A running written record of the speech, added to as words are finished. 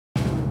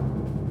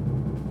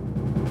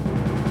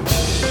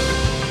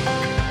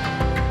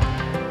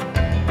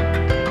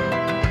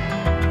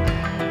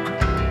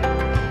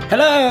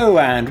Hello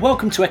and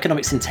welcome to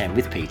Economics in 10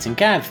 with Pete and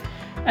Gav.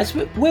 As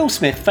Will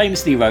Smith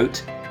famously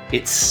wrote,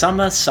 it's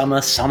summer,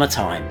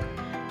 summertime,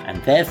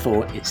 and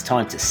therefore it's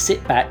time to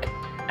sit back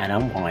and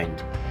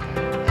unwind.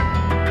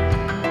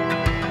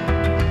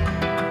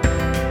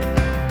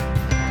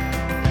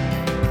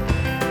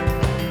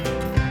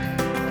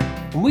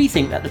 And we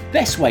think that the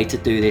best way to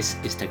do this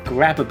is to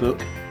grab a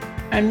book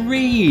and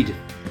read.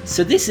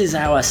 So this is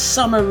our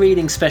summer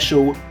reading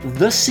special,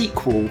 The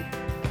Sequel,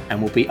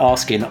 and we'll be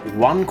asking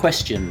one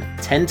question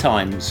 10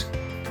 times.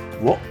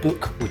 What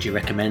book would you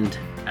recommend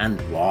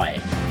and why?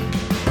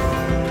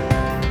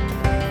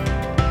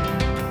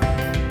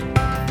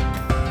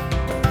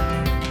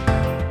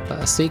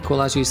 A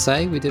sequel, as you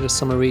say. We did a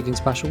summer reading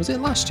special. Was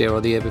it last year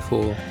or the year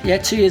before? Yeah,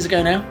 2 years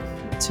ago now.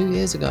 2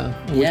 years ago.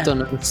 We've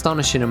done an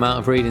astonishing amount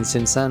of reading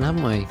since then,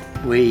 haven't we?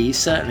 We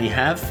certainly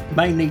have.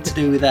 Mainly to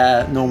do with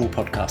our normal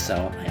podcasts,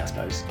 aren't they, I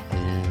suppose?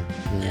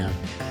 Yeah.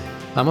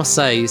 I must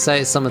say, you say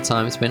it's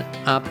summertime, it's been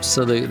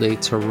absolutely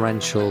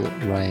torrential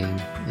rain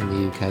in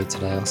the UK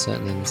today, or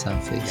certainly in the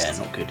southeast. Yeah,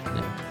 not good.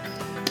 Yeah.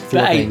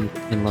 Flooding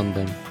in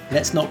London.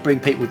 Let's not bring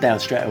people down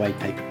straight away,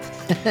 Pete. No,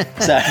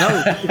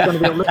 it's going to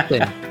be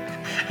uplifting.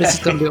 This is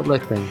going to be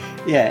uplifting.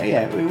 Yeah,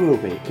 it will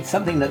be. It's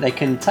something that they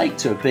can take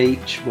to a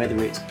beach, whether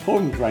it's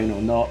pouring rain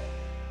or not,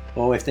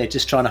 or if they're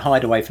just trying to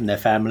hide away from their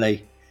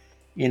family,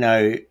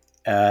 to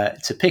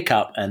pick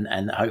up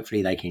and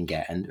hopefully they can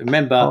get. And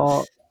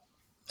remember...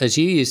 as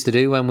you used to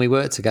do when we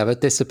worked together,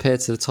 disappear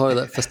to the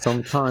toilet for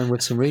some time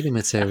with some reading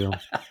material.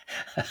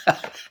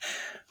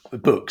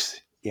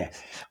 Books,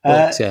 yes.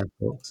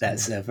 Books.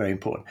 That's very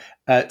important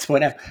to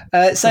point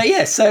out.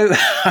 So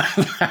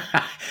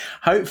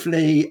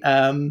hopefully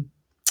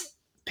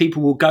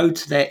people will go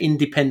to their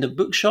independent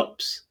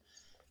bookshops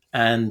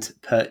and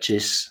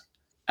purchase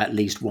at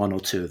least one or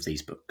two of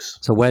these books.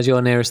 So where's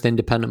your nearest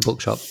independent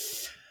bookshop?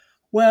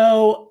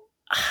 Well...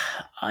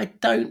 I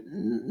don't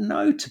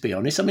know, to be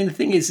honest. I mean, the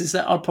thing is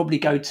that I'll probably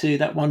go to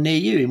that one near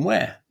you in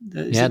where?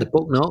 The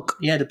Book Nook.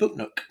 Yeah, the Book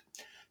Nook.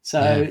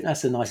 So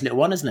that's a nice little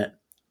one, isn't it?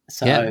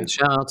 So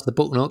shout out to the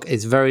Book Nook.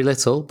 It's very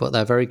little, but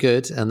they're very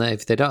good. And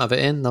if they don't have it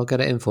in, they'll get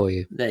it in for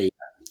you. There you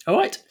go. All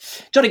right.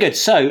 Jolly good.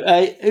 So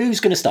who's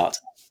going to start?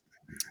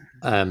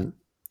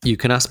 You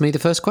can ask me the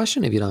first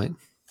question if you like.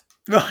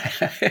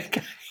 Right.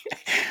 Okay.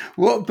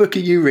 What book are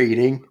you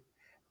reading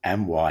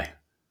and why?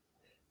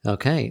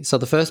 Okay, so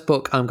the first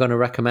book I'm going to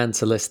recommend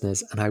to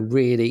listeners, and I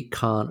really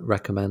can't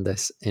recommend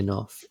this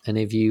enough. And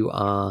if you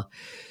are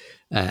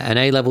an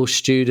A-level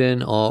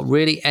student or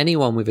really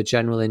anyone with a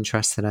general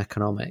interest in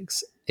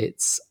economics,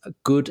 it's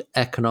Good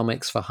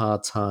Economics for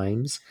Hard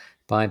Times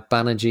by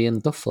Banerjee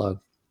and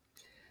Duflo.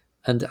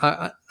 And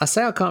I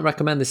say I can't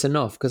recommend this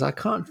enough because I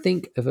can't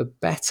think of a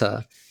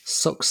better,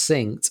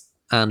 succinct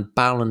and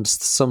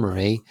balanced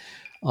summary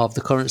of the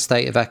current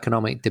state of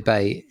economic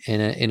debate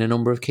in a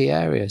number of key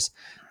areas.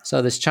 So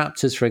there's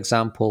chapters, for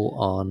example,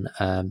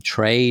 on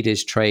trade.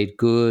 Is trade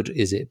good?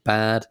 Is it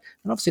bad?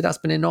 And obviously that's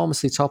been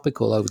enormously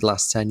topical over the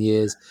last 10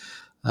 years,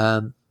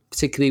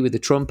 particularly with the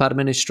Trump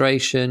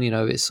administration.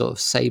 It's sort of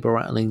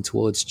saber-rattling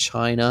towards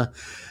China.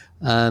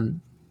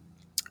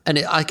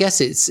 I guess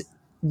it's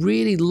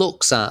really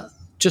looks at,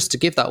 just to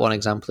give that one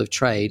example of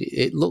trade,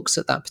 it looks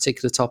at that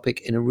particular topic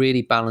in a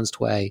really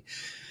balanced way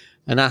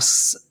and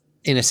asks,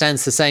 in a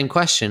sense, the same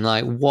question,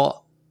 like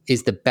what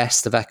is the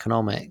best of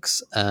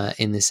economics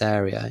in this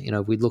area?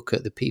 We look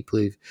at the people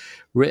who've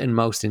written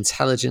most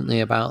intelligently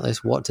about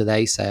this. What do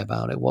they say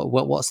about it?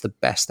 What's the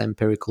best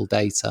empirical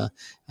data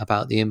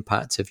about the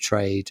impact of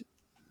trade,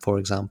 for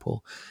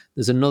example?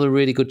 There's another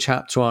really good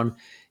chapter on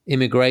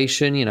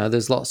immigration.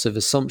 There's lots of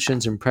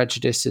assumptions and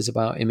prejudices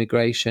about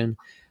immigration.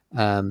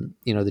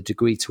 The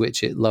degree to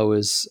which it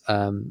lowers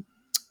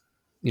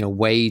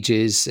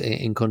wages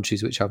in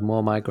countries which have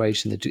more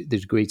migration, the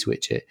degree to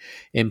which it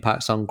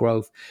impacts on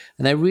growth.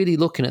 And they're really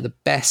looking at the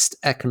best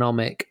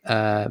economic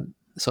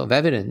sort of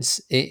evidence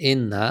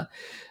in that.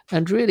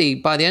 And really,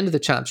 by the end of the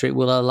chapter, it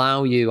will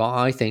allow you,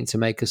 I think, to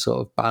make a sort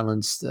of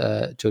balanced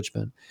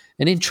judgment.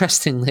 And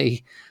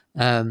interestingly,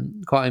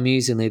 quite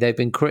amusingly, they've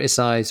been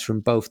criticised from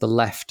both the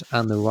left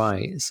and the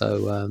right.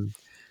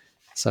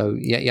 So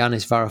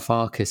Yanis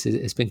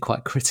Varoufakis has been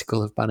quite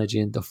critical of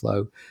Banerjee and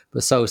Duflo,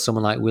 but so is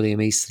someone like William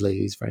Easterly,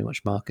 who's very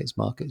much markets.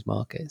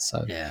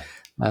 So,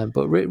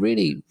 but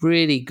really,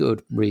 really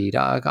good read.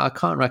 I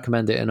can't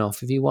recommend it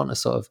enough. If you want to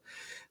sort of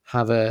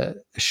have a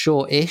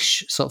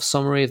short-ish sort of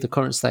summary of the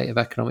current state of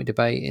economic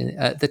debate,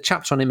 the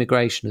chapter on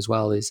immigration as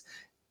well is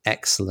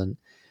excellent.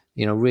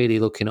 Really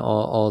looking at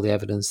all the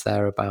evidence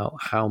there about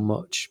how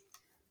much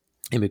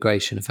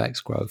immigration affects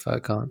growth.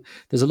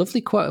 There's a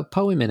lovely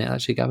poem in it,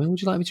 actually, Gavin.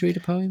 Would you like me to read a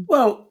poem?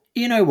 Well,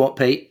 you know what,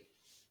 Pete?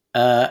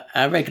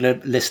 Our regular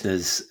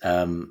listeners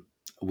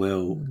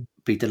will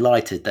be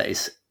delighted that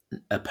it's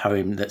a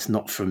poem that's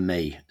not from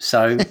me.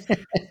 So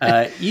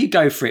you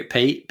go for it,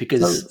 Pete,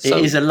 because it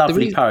is a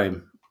lovely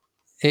poem.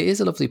 It is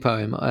a lovely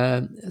poem.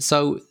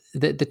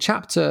 The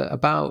chapter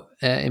about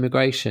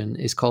immigration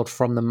is called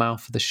From the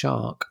Mouth of the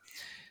Shark.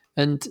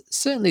 And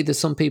certainly there's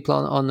some people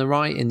on the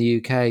right in the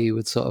UK who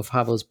would sort of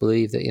have us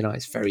believe that,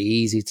 it's very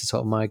easy to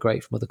sort of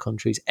migrate from other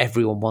countries.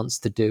 Everyone wants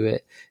to do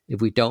it.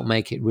 If we don't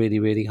make it really,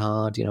 really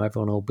hard,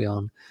 everyone will be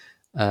on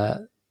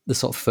the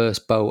sort of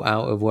first boat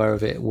out of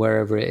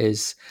wherever it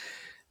is.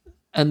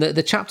 And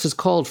the chapter's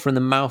called From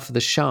the Mouth of the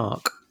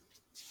Shark.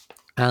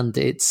 And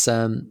it's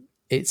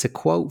a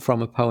quote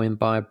from a poem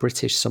by a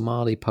British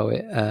Somali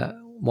poet,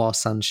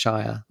 Warsan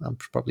Shire. I'm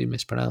probably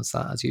mispronounced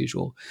that as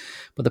usual.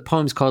 But the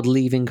poem's called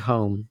Leaving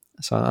Home.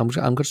 So I'm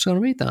just going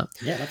to read that.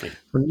 Yeah, lovely.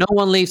 No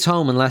one leaves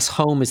home unless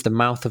home is the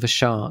mouth of a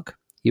shark.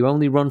 You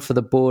only run for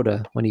the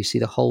border when you see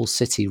the whole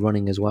city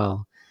running as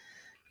well.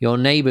 Your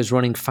neighbours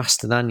running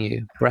faster than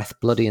you, breath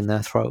bloody in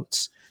their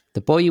throats.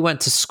 The boy you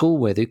went to school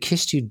with who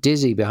kissed you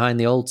dizzy behind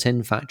the old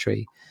tin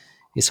factory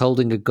is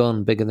holding a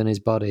gun bigger than his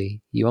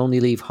body. You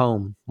only leave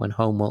home when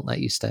home won't let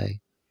you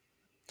stay.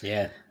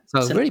 Yeah.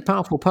 So a really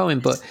powerful poem,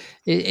 but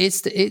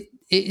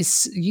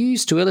it's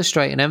used to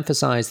illustrate and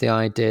emphasize the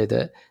idea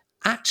that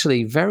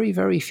actually very,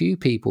 very few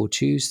people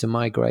choose to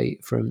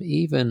migrate from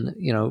even,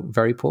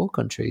 very poor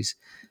countries,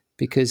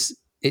 because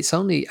it's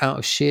only out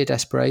of sheer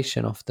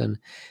desperation often.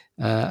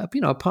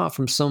 Apart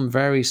from some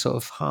very sort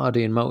of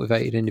hardy and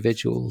motivated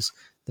individuals,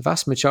 the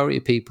vast majority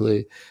of people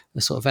who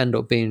sort of end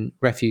up being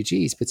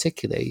refugees,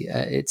 particularly,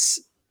 it's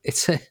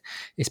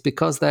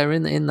because they're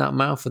in that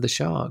mouth of the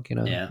shark.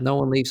 Yeah. No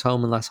one leaves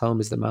home unless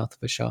home is the mouth of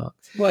a shark.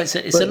 Well, it's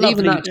a But lovely,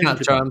 even that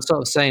chapter, I'm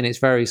sort of saying it's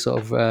very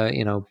sort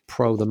of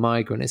pro the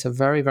migrant. It's a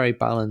very, very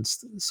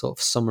balanced sort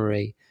of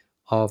summary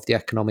of the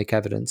economic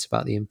evidence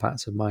about the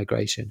impacts of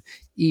migration,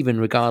 even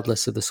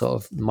regardless of the sort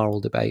of moral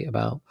debate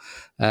about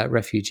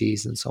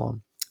refugees and so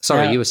on.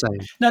 Sorry, you were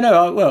saying.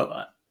 No.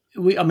 Well,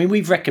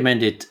 we've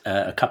recommended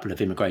a couple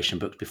of immigration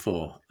books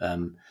before.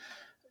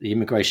 The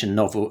immigration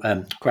novel,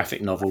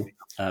 graphic novel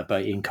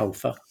by Ian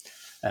Colfer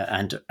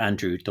and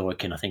Andrew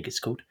Dworkin, I think it's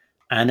called,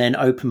 and then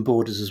Open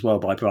Borders as well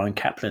by Brian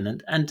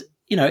Kaplan. And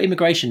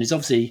immigration is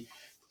obviously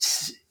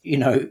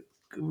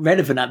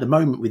relevant at the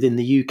moment within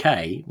the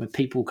UK, with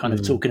people kind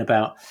of talking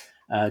about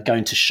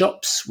going to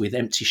shops with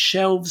empty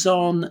shelves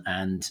on,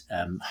 and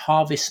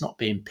harvests not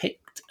being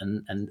picked,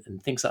 and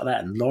things like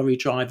that, and lorry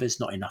drivers,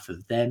 not enough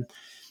of them.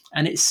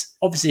 And it's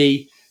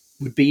obviously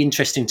would be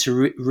interesting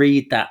to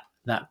read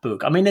that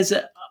book. I mean, there's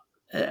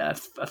a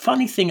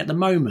funny thing at the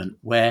moment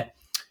where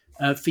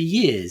for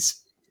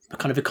years,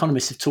 kind of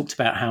economists have talked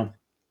about how,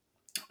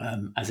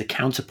 as a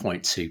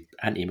counterpoint to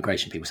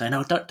anti-immigration people saying,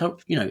 "No,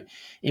 don't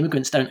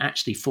immigrants don't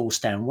actually force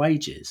down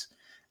wages."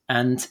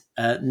 And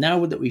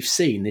now that we've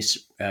seen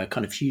this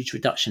kind of huge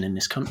reduction in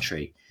this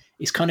country,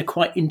 it's kind of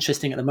quite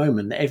interesting at the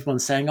moment that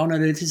everyone's saying, "Oh no,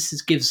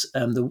 this gives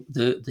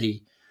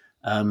the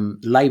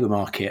labour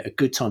market a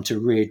good time to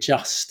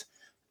readjust."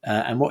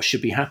 And what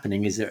should be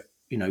happening is that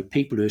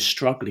people who are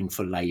struggling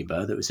for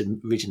labour that was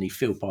originally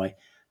filled by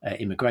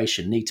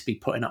immigration need to be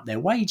putting up their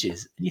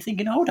wages. And you're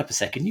thinking, hold up a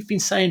second, you've been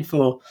saying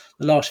for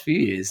the last few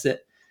years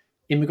that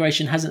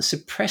immigration hasn't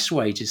suppressed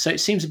wages. So it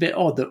seems a bit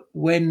odd that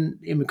when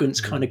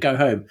immigrants kind of go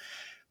home,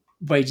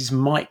 wages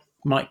might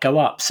go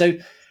up. So,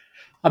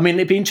 I mean,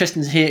 it'd be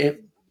interesting to hear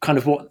kind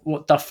of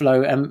what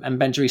Duflo and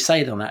Benjari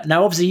say on that.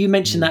 Now, obviously, you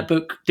mentioned that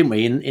book, didn't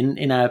we,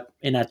 in our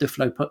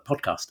Duflo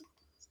podcast?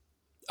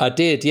 I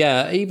did,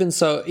 yeah. Even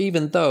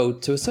though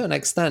to a certain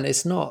extent,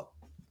 it's not.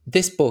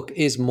 This book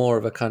is more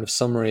of a kind of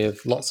summary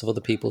of lots of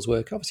other people's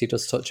work. Obviously, it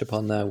does touch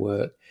upon their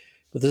work,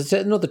 but there's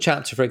another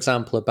chapter, for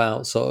example,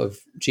 about sort of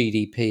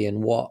GDP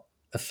and what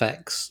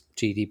affects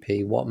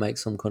GDP, what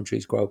makes some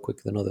countries grow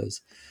quicker than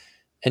others,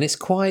 and it's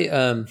quite.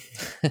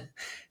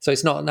 So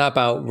it's not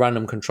about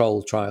random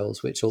control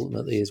trials, which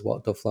ultimately is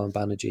what Duflo and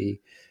Banerjee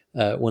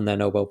won their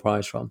Nobel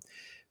Prize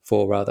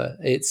for. Rather,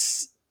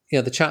 it's.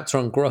 The chapter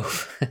on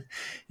growth,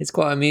 it's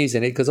quite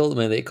amusing because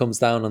ultimately it comes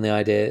down on the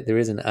idea there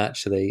isn't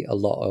actually a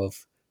lot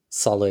of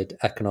solid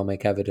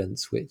economic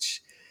evidence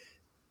which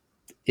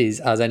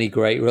has any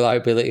great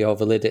reliability or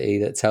validity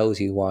that tells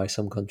you why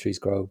some countries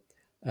grow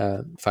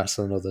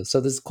faster than others.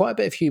 So there's quite a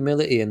bit of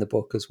humility in the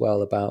book as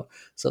well about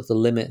sort of the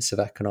limits of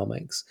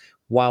economics,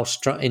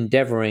 whilst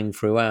endeavouring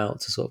throughout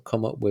to sort of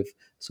come up with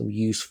some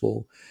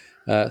useful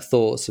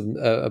thoughts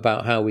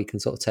about how we can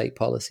sort of take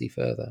policy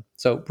further.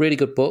 So really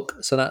good book.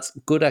 So that's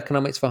Good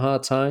Economics for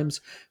Hard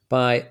Times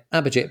by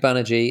Abhijit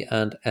Banerjee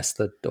and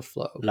Esther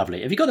Duflo.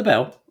 Lovely. Have you got the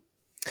bell?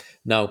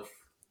 No.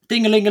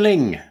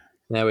 Ding-a-ling-a-ling.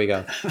 There we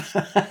go.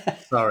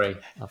 Sorry,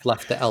 I've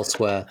left it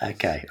elsewhere.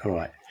 Okay, all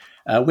right.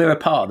 We're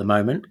apart at the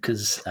moment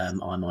because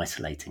I'm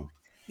isolating.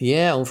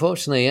 Yeah,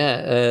 unfortunately,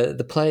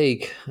 the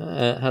plague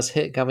has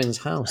hit Gavin's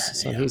house,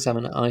 so he's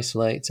having to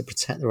isolate to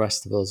protect the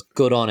rest of us.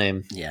 Good on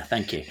him. Yeah,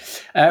 thank you.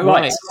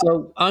 Right,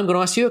 so I'm going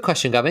to ask you a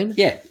question, Gavin.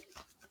 Yeah.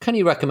 Can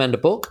you recommend a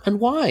book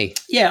and why?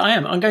 Yeah, I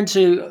am. I'm going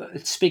to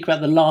speak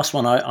about the last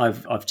one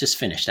I've just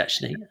finished,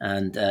 actually,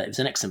 and it was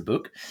an excellent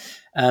book.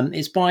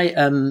 It's by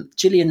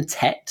Gillian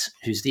Tett,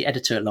 who's the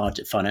editor-at-large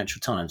at Financial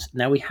Times.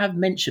 Now, we have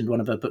mentioned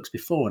one of her books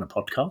before on a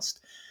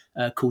podcast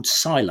called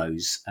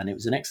Silos, and it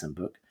was an excellent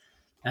book.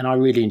 And I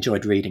really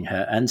enjoyed reading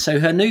her. And so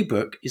her new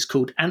book is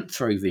called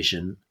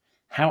Anthrovision,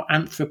 how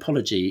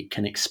anthropology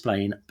can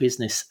explain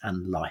business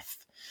and life.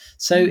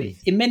 So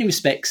in many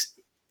respects,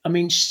 I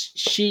mean,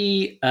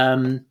 she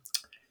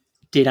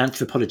did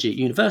anthropology at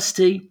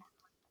university,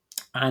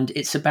 and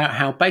it's about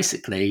how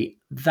basically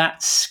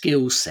that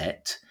skill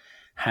set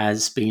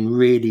has been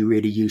really,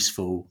 really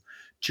useful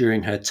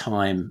during her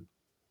time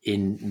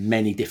in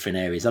many different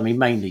areas. I mean,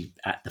 mainly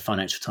at the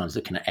Financial Times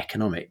looking at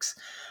economics.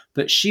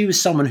 But she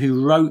was someone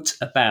who wrote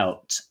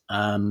about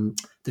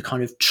the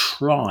kind of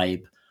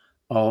tribe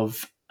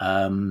of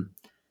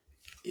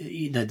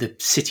the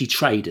city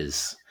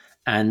traders.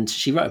 And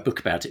she wrote a book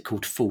about it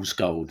called Fool's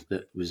Gold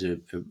that was a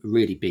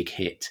really big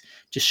hit,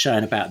 just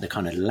showing about the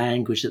kind of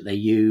language that they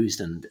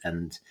used,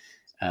 and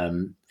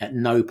at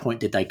no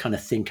point did they kind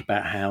of think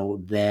about how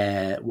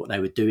what they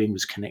were doing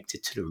was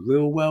connected to the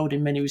real world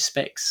in many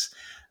respects,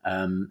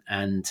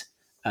 and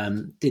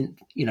didn't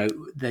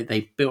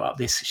they built up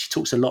this. She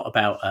talks a lot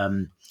about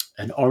an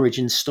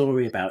origin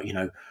story about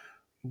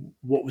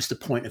what was the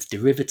point of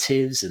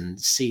derivatives and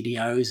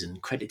CDOs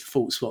and credit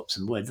default swaps,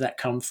 and where did that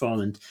come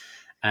from,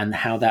 and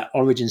how that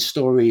origin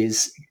story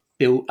is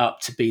built up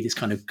to be this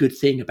kind of good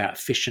thing about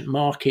efficient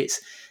markets.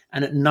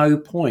 And at no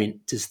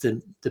point does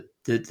the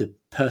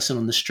person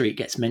on the street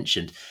gets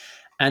mentioned.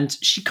 And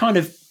she kind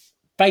of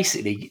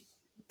basically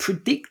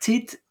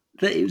predicted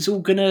that it was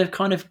all going to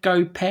kind of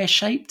go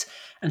pear-shaped.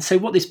 And so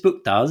what this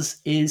book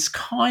does is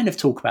kind of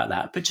talk about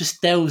that, but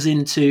just delves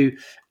into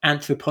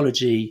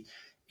anthropology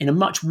in a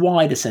much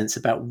wider sense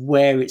about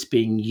where it's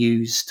being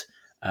used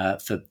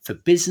for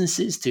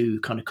businesses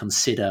to kind of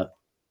consider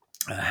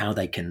how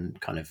they can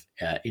kind of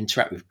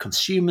interact with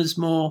consumers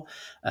more,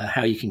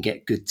 how you can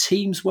get good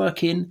teams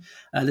working.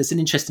 There's an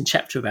interesting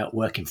chapter about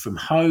working from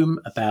home,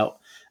 about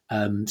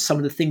some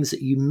of the things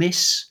that you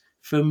miss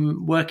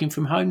from working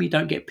from home. You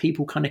don't get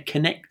people kind of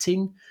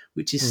connecting,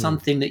 which is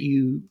something that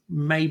you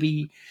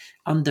maybe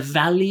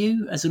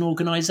undervalue as an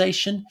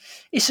organization.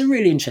 It's a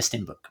really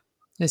interesting book.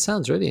 It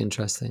sounds really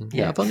interesting.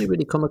 Yeah. I've only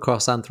really come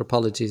across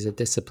anthropology as a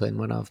discipline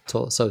when I've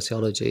taught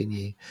sociology, and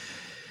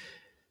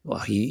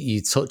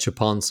you touch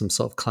upon some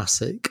sort of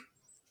classic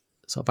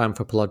sort of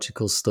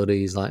anthropological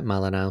studies like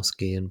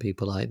Malinowski and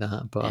people like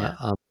that. But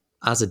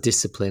as a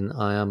discipline,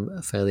 I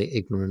am fairly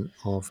ignorant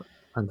of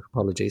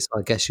anthropology. So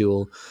I guess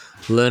you'll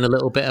learn a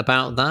little bit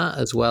about that,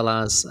 as well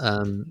as,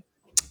 the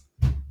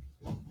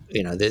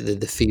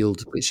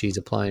field which she's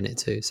applying it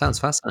to. Sounds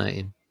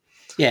fascinating.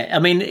 Yeah, I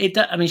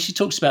mean, she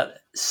talks about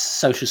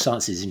social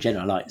sciences in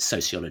general, like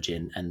sociology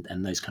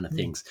and those kind of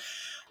things.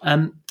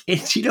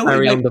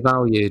 Very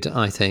undervalued,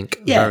 I think.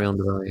 Yeah. Very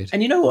undervalued.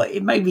 And you know what?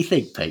 It made me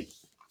think, Pete,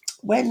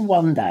 when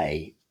one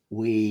day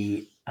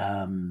we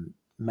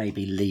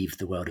maybe leave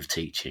the world of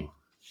teaching,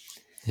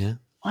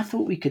 I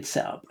thought we could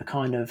set up a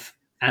kind of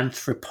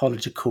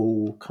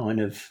anthropological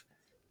kind of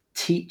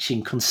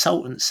teaching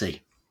consultancy.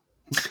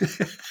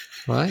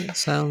 Right,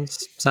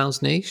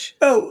 sounds niche.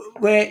 Well,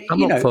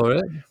 I'm up for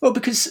it. Well,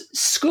 because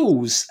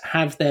schools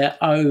have their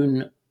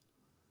own,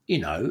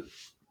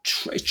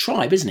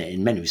 tribe, isn't it?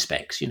 In many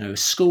respects, a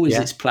school is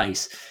its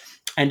place,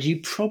 and you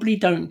probably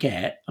don't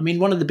get. I mean,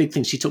 one of the big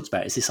things she talks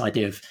about is this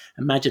idea of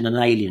imagine an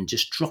alien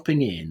just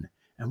dropping in,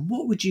 and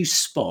what would you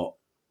spot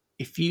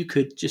if you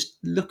could just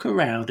look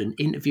around and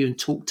interview and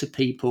talk to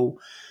people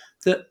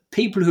that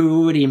people who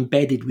are already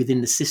embedded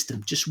within the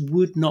system just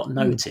would not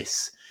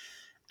notice.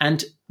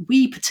 And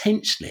we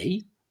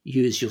potentially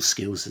use your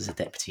skills as a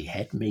deputy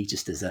head, me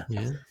just as a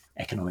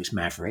economics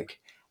maverick.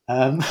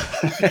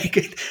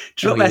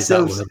 Drop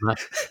ourselves.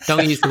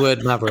 Don't use the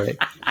word maverick.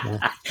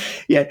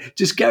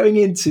 Just going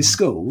into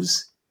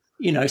schools,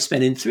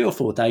 spending 3 or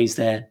 4 days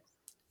there.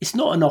 It's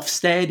not an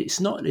Ofsted.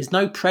 There's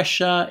no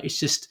pressure. It's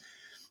just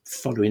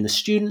following the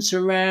students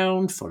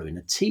around, following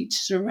the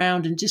teachers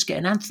around, and just get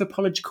an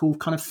anthropological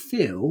kind of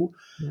feel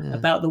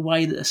about the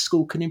way that a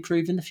school can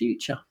improve in the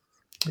future.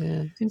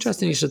 Yeah,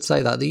 interesting you should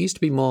say that. There used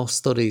to be more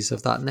studies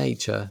of that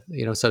nature,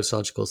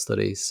 sociological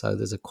studies. So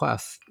there's quite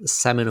a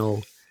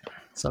seminal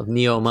sort of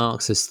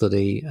neo-Marxist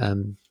study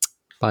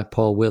by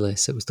Paul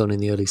Willis. It was done in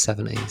the early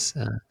 70s,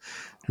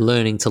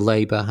 learning to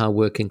labour, how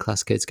working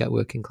class kids get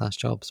working class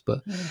jobs.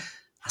 But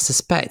I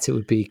suspect it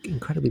would be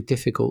incredibly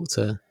difficult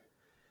to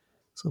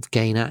sort of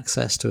gain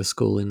access to a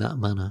school in that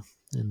manner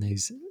in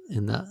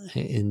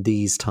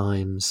these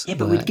times. Yeah,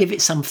 but we'd give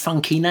it some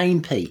funky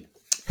name, Pete.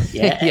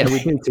 Yeah,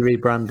 we need to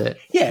rebrand it.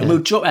 Yeah, we'll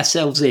drop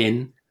ourselves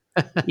in,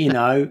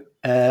 and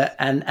at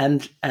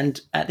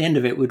the end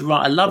of it, we'd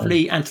write a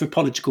lovely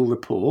anthropological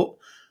report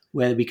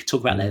where we could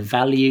talk about their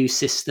value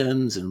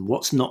systems and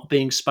what's not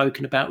being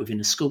spoken about within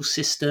the school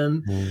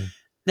system.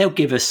 They'll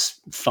give us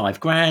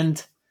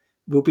 $5,000.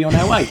 We'll be on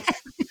our way.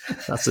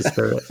 That's the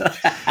spirit.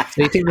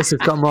 So you think this has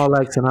got more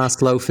legs than our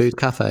Slow Food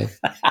Cafe?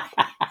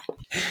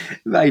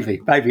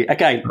 Maybe.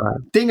 Okay,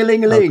 right.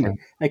 Ding-a-ling-a-ling.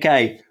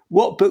 Okay,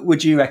 what book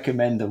would you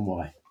recommend and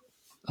why?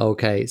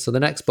 Okay, so the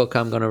next book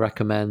I'm going to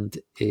recommend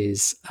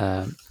is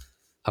a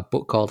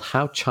book called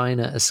How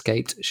China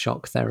Escaped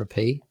Shock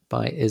Therapy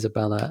by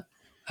Isabella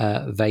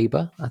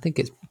Weber. I think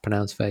it's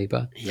pronounced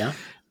Weber. Yeah.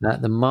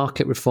 The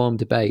Market Reform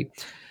Debate.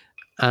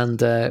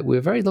 And we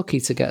were very lucky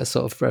to get a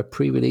sort of a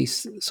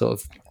pre-release sort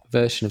of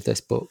version of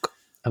this book.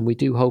 And we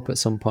do hope at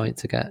some point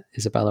to get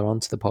Isabella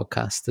onto the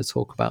podcast to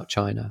talk about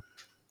China.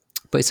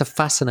 But it's a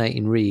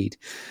fascinating read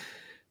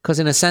because,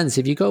 in a sense,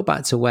 if you go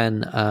back to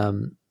when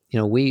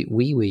we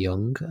were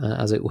young,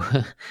 as it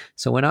were.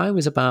 So when I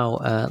was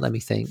about,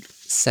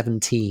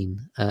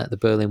 17, the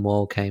Berlin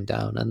Wall came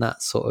down, and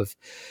that sort of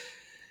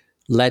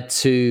led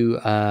to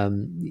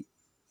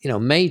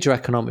major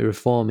economic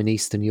reform in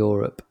Eastern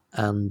Europe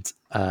and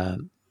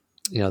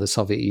the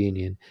Soviet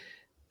Union.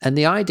 And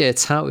the idea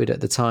touted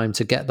at the time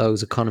to get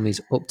those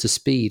economies up to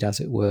speed, as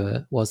it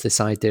were, was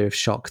this idea of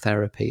shock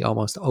therapy.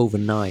 Almost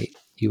overnight,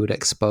 you would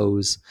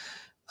expose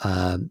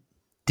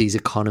these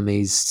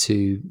economies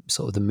to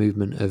sort of the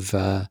movement of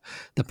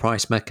the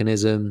price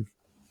mechanism.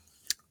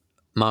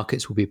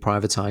 Markets will be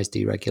privatized,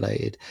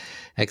 deregulated,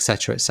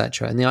 etc.,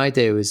 etc. And the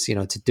idea was,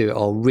 to do it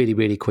all really,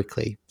 really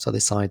quickly. So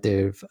this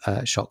idea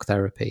of shock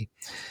therapy.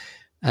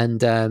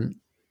 And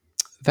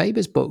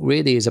Weber's book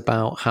really is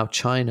about how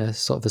China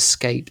sort of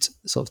escaped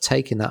sort of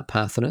taking that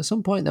path. And at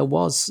some point there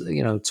was,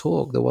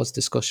 talk, there was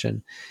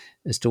discussion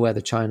as to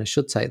whether China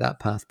should take that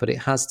path, but it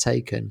has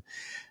taken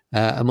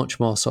a much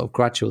more sort of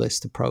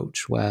gradualist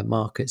approach where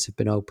markets have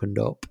been opened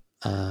up,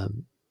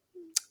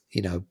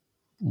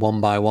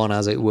 one by one,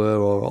 as it were,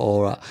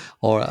 or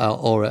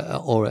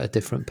at a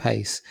different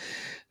pace.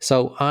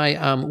 So I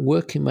am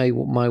working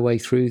my way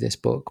through this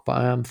book, but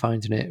I am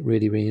finding it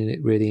really, really,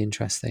 really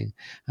interesting.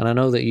 And I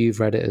know that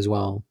you've read it as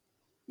well.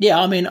 Yeah,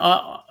 I mean,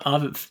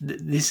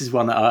 this is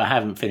one that I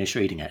haven't finished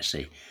reading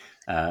actually,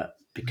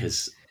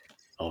 because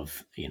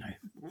of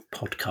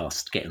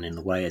podcast getting in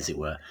the way, as it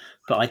were.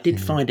 But I did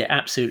find it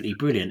absolutely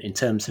brilliant in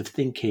terms of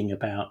thinking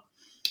about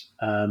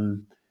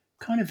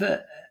kind of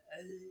a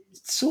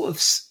sort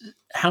of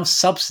how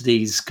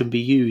subsidies can be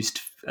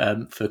used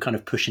for kind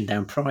of pushing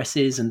down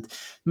prices, and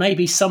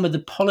maybe some of the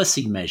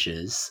policy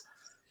measures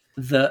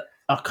that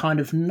are kind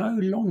of no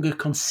longer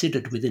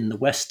considered within the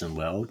Western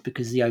world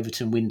because the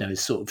Overton window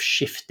has sort of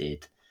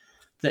shifted,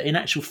 that in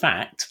actual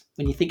fact,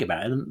 when you think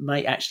about it, it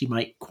may actually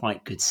make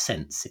quite good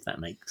sense, if that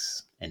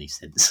makes any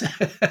sense.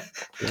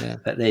 Yeah.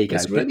 But there you go.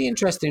 It's a really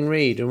interesting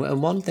read.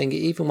 And one thing,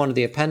 even one of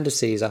the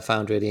appendices I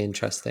found really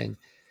interesting,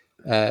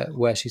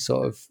 where she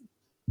sort of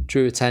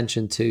drew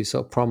attention to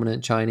sort of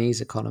prominent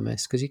Chinese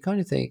economists, because you kind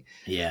of think,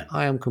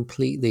 I am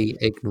completely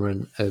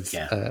ignorant of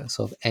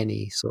sort of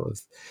any sort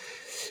of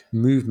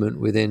movement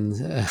within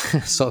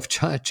sort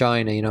of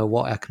China,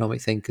 what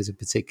economic thinkers are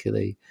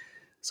particularly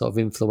sort of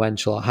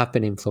influential or have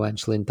been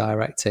influential in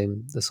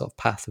directing the sort of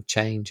path of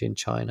change in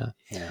China.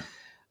 Yeah.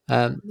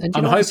 And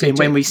I'm hoping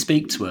when we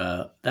speak to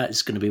her,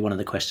 that's going to be one of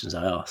the questions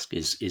I ask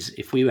is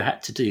if we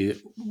had to do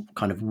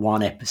kind of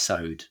one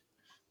episode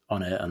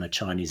on a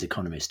Chinese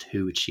economist,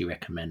 who would she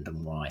recommend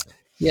and why?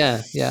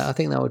 Yeah, I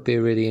think that would be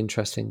a really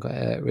interesting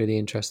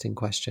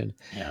question.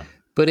 Yeah,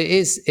 but it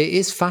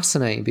is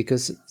fascinating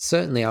because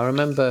certainly I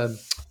remember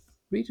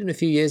reading a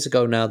few years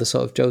ago now the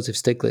sort of Joseph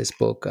Stiglitz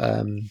book,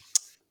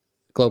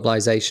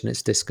 Globalization,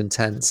 Its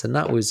Discontents, and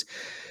that was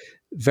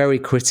very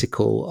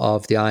critical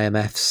of the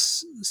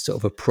IMF's sort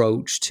of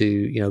approach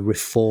to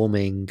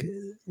reforming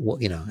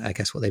what I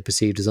guess what they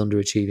perceived as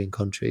underachieving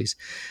countries,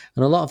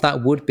 and a lot of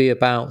that would be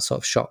about sort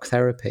of shock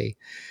therapy.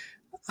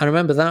 I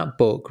remember that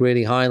book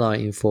really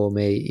highlighting for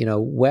me,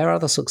 where are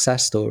the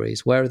success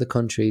stories? Where are the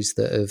countries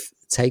that have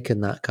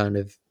taken that kind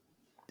of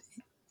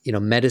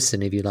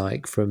medicine, if you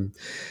like, from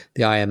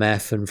the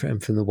IMF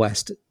and from the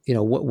West?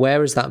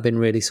 Where has that been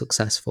really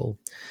successful?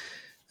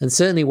 And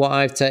certainly what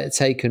I've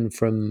taken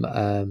from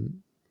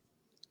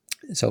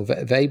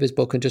Weber's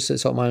book and just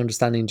sort of my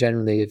understanding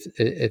generally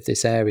of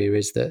this area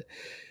is that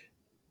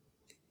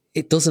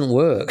it doesn't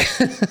work.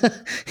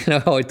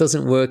 It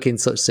doesn't work in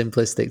such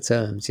simplistic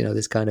terms.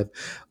 This kind of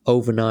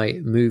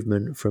overnight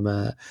movement from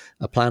a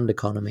planned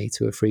economy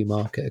to a free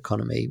market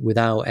economy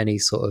without any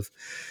sort of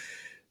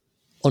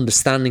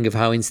understanding of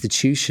how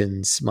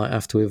institutions might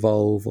have to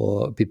evolve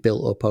or be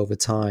built up over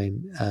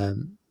time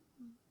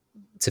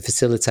to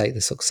facilitate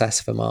the success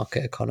of a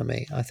market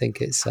economy. I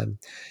think it's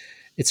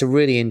a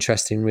really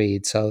interesting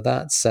read. So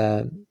that's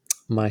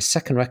my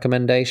second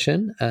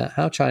recommendation,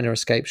 How China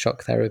Escaped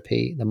Shock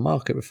Therapy, The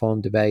Market Reform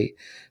Debate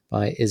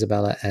by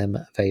Isabella M.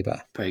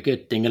 Weber. Very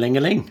good.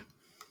 Ding-a-ling-a-ling.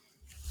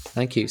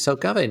 Thank you. So,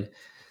 Gavin,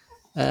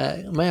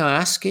 may I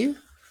ask you,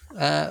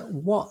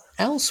 what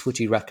else would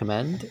you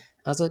recommend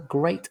as a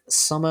great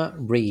summer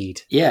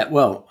read? Yeah,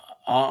 well,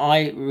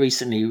 I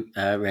recently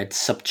read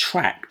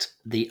Subtract,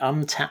 The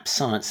Untapped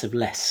Science of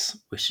Less,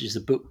 which is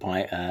a book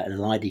by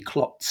Leidy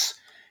Klotz,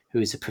 who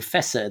is a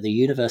professor at the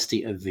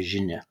University of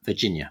Virginia.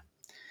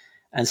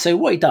 And so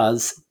what he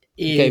does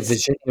is... You gave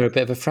Virginia a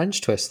bit of a French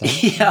twist then.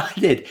 Yeah, I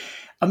did.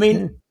 I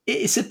mean,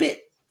 it's a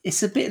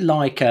bit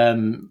like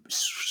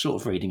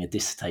sort of reading a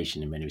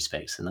dissertation in many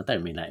respects, and I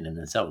don't mean that in an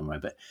insulting way,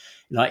 but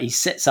like he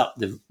sets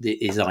up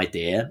his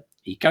idea,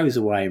 he goes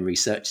away and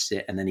researches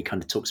it, and then he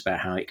kind of talks about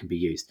how it can be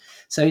used.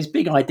 So his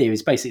big idea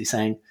is basically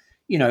saying,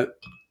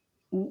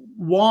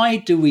 why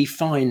do we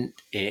find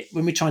it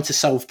when we're trying to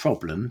solve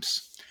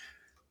problems?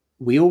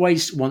 we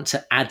always want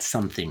to add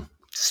something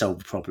to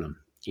solve a problem,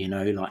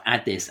 like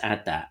add this,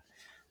 add that.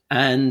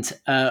 And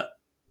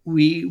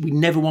we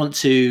never want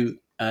to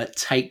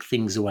take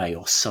things away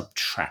or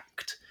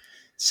subtract.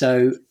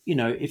 So,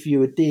 if you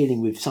were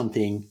dealing with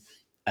something,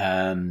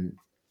 coming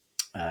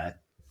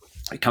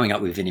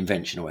up with an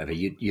invention or whatever,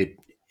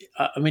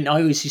 I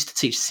always used to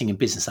teach this thing in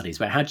business studies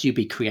about how do you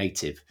be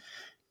creative?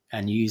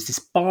 And you use this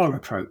bar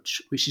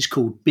approach, which is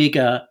called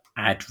bigger,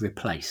 add,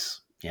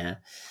 replace. Yeah.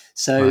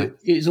 So Right.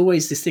 it's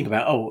always this thing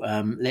about,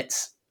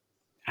 let's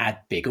add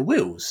bigger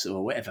wheels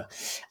or whatever.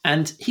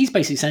 And he's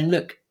basically saying,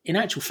 look, in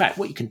actual fact,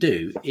 what you can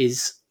do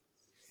is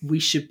we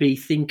should be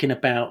thinking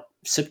about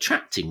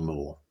subtracting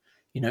more,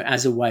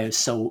 as a way of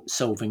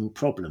solving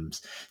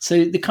problems.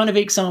 So the kind of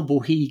example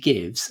he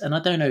gives, and I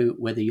don't know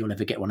whether you'll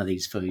ever get one of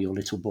these for your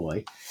little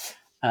boy,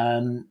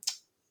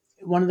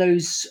 one of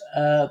those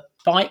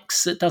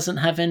bikes that doesn't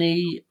have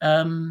any,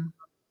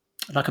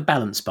 like a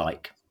balance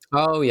bike.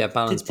 Oh yeah,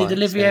 balance Did bikes,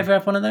 Olivia yeah. ever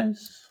have one of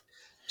those?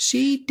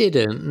 She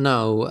didn't.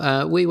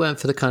 No, we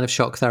went for the kind of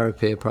shock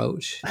therapy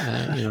approach.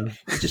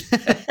 Just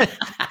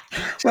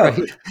Well,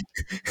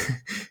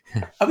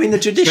 the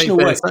traditional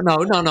way.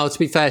 No. To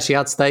be fair, she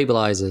had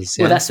stabilizers.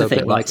 Yeah? Well, that's the thing,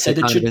 a bit right? like So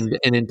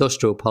an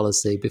industrial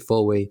policy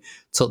before we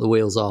took the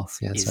wheels off.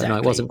 Yeah, exactly. So no,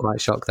 it wasn't quite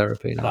shock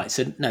therapy. No. Right.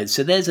 So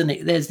there's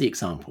the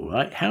example,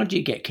 right? How do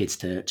you get kids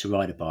to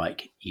ride a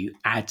bike? You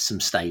add some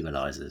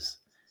stabilizers.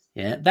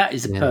 Yeah, that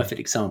is a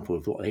perfect example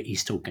of what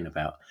he's talking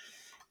about,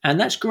 and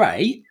that's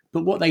great.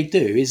 But what they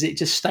do is it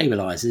just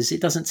stabilizes. It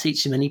doesn't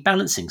teach them any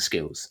balancing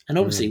skills. And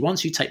obviously,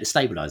 once you take the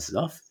stabilizers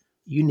off,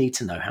 you need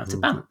to know how to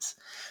balance.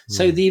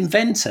 So the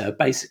inventor,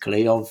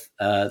 basically, of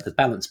the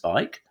balance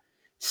bike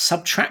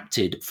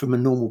subtracted from a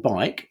normal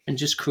bike and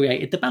just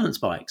created the balance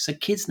bike. So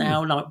kids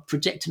now like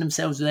projecting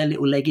themselves with their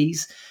little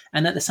leggies,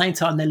 and at the same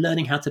time they're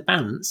learning how to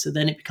balance. So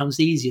then it becomes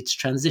easier to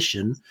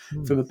transition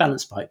from a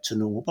balance bike to a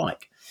normal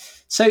bike.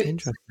 So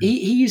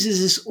he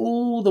uses this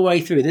all the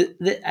way through.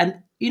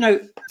 And,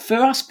 for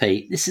us,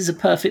 Pete, this is a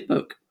perfect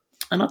book.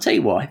 And I'll tell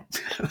you why.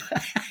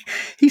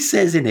 He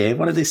says in here,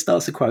 one of this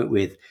starts a quote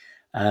with,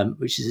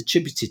 which is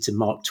attributed to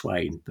Mark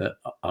Twain. But,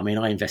 I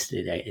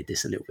investigated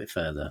this a little bit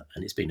further,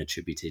 and it's been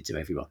attributed to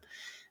everyone.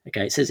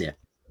 Okay, it says here,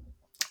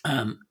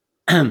 I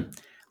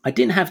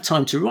didn't have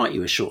time to write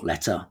you a short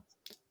letter,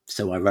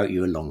 so I wrote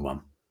you a long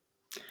one.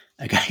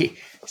 Okay,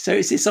 so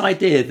it's this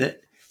idea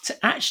that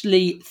to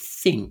actually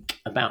think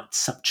about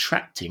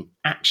subtracting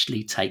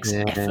actually takes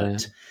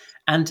effort.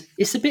 And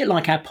it's a bit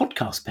like our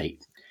podcast,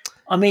 Pete.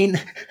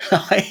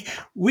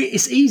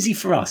 It's easy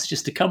for us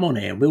just to come on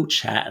here and we'll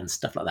chat and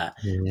stuff like that.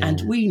 Yeah.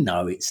 And we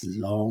know it's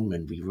long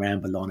and we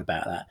ramble on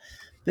about that.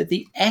 But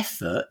the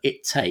effort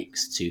it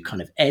takes to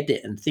kind of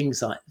edit and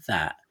things like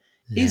that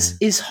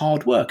is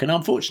hard work. And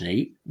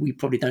unfortunately, we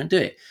probably don't do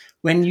it.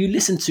 When you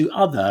listen to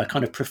other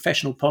kind of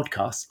professional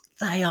podcasts,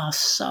 they are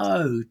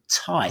so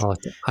tight.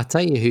 I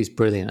tell you who's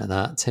brilliant at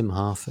that, Tim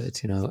Harford.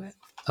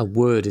 A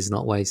word is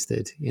not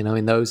wasted.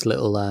 In those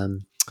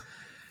little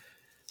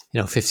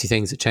 50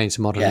 things that changed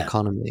the modern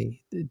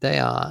economy, they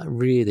are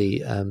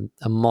really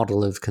a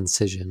model of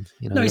concision.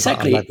 No,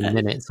 exactly. 11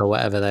 minutes or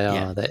whatever they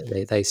are,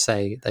 they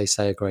say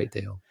a great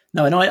deal.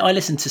 No, and I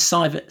listened to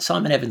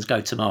Simon Evans'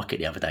 Go to Market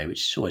the other day,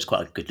 which is always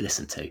quite a good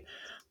listen to.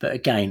 But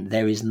again,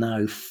 there is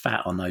no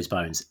fat on those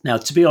bones. Now,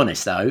 to be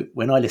honest, though,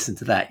 when I listen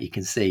to that, you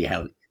can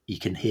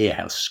hear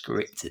how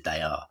scripted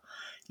they are.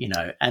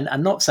 And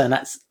I'm not saying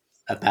that's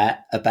a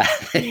bad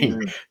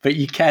thing, but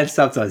you can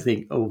sometimes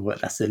think, well,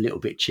 that's a little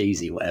bit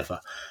cheesy, whatever.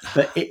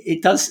 But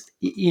it does,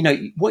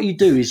 what you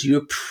do is you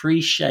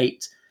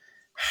appreciate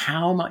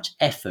how much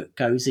effort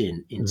goes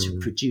into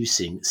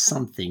producing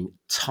something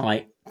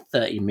tight,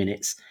 30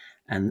 minutes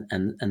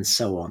and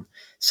so on.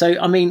 So,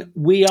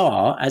 we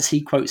are, as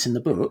he quotes in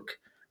the book,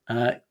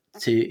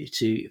 to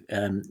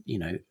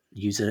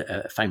use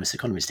a famous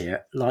economist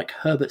here, like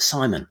Herbert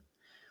Simon.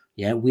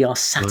 Yeah, we are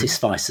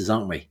satisficers,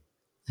 aren't we?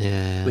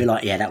 Yeah. We're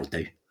like, that would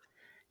do.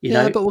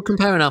 But we're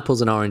comparing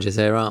apples and oranges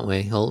here, aren't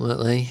we,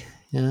 ultimately?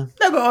 Yeah.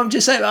 No, but I'm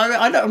just saying,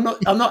 I'm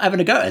not having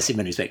a go at us in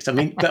many respects. But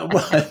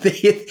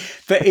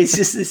it's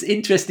just this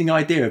interesting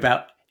idea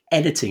about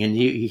editing, and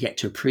you get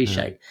to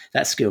appreciate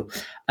that skill.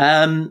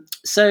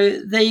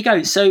 So there you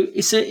go. So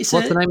what's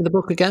the name of the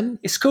book again?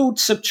 It's called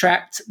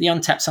Subtract: The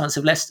Untapped Science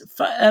of Less.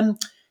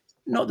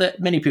 Not that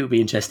many people will be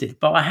interested,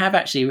 but I have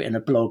actually written a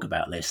blog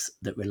about this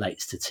that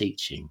relates to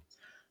teaching.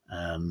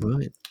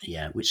 Right.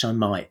 Yeah, which I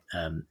might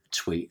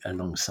tweet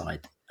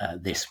alongside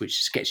this,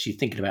 which gets you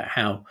thinking about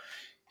how,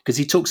 because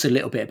he talks a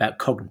little bit about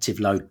cognitive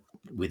load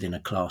within a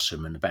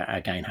classroom and about,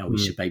 again, how we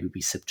should maybe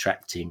be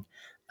subtracting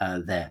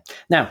there.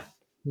 Now,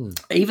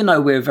 even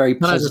though we're very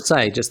positive... Can I just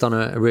say, just on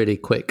a really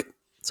quick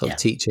sort of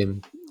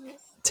teaching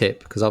tip,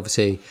 because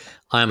obviously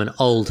I am an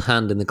old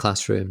hand in the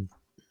classroom,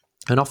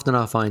 and often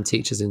I find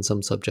teachers in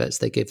some subjects,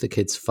 they give the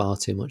kids far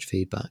too much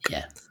feedback.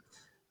 Yeah.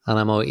 And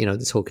I'm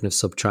always, talking of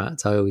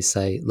subtract, I always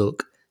say,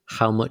 look,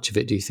 how much of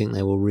it do you think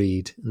they will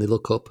read? And they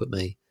look up at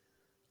me,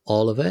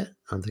 all of it?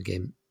 I'm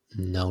thinking,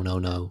 no.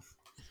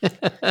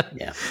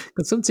 Yeah.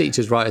 Because some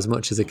teachers write as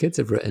much as the kids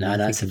have written. No,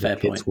 and that's a thinking fair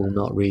the kids point. will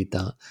not read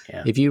that.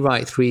 Yeah. If you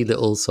write 3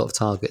 little sort of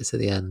targets at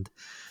the end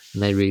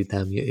and they read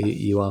them,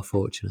 you are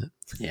fortunate.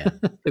 Yeah.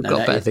 They've No,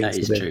 got better that things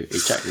is to do. true.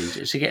 Exactly.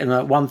 Just getting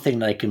that one thing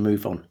they can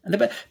move on.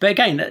 But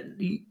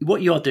again,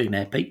 what you're doing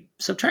there, Pete,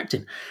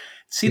 subtracting.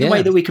 See the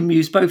way that we can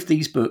use both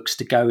these books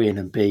to go in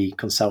and be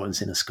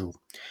consultants in a school.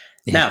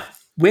 Yeah. Now,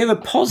 we're a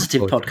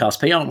positive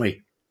podcast, Pete, aren't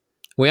we?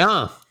 We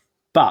are.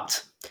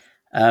 But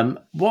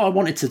what I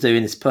wanted to do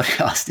in this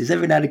podcast is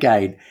every now and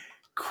again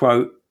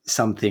quote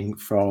something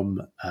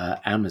from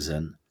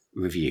Amazon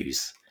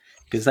reviews,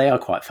 because they are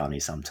quite funny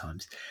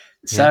sometimes.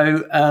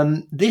 So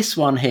this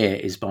one here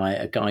is by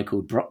a guy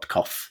called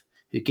Brodkov,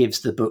 who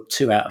gives the book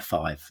 2 out of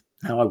 5.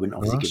 Now, I wouldn't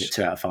obviously give it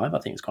 2 out of 5. I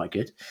think it's quite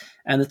good.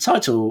 And the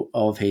title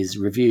of his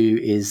review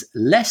is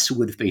Less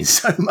Would Have Been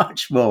So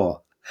Much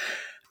More.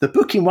 The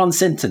book in one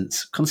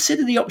sentence.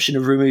 Consider the option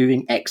of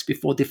removing X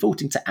before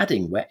defaulting to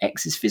adding, where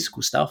X is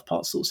physical stuff,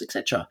 parts, thoughts,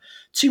 etc.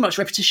 Too much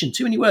repetition,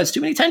 too many words,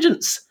 too many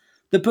tangents.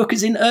 The book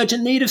is in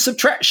urgent need of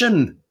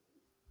subtraction.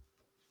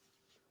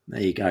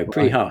 There you go.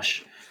 Pretty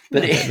harsh.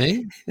 But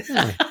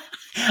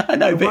I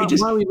know, but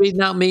why are we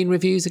reading out mean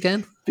reviews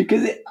again?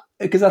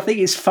 Because I think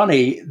it's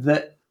funny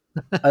that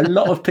a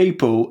lot of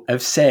people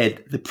have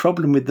said the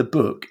problem with the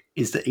book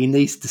is that he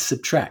needs to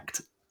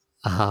subtract.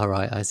 Ah,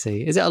 right, I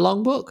see. Is it a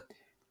long book?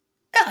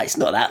 Yeah, it's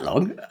not that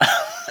long.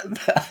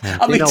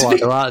 I mean, you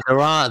know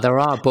what? There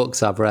are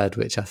books I've read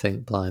which I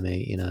think,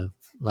 blimey,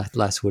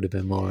 less would have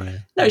been more.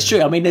 No, it's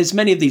true. I mean, there's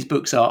many of these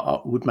books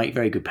would make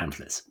very good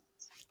pamphlets.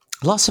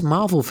 Lots of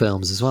Marvel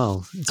films as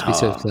well, to be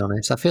perfectly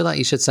honest. I feel like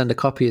you should send a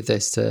copy of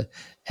this to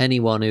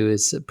anyone who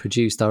has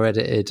produced or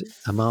edited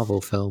a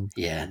Marvel film.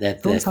 Yeah, they're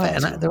always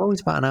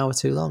about an hour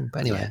too long. But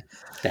anyway,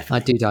 I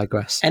do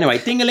digress. Anyway,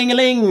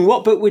 ding-a-ling-a-ling.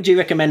 What book would you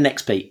recommend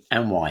next, Pete,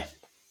 and why?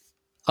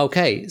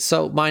 Okay,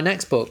 so my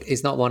next book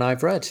is not one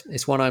I've read.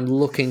 It's one I'm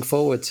looking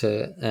forward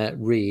to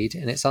read,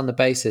 and it's on the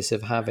basis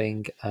of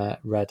having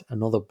read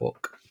another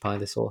book by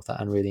this author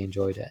and really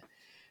enjoyed it.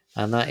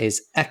 And that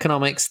is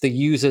Economics, the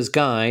User's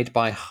Guide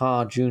by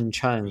Ha-Joon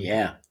Chang.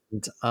 Yeah.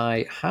 And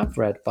I have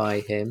read by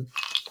him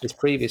his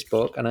previous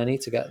book, and I need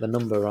to get the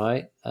number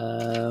right.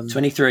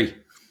 23.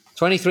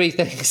 23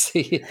 things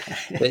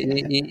that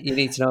you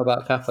need to know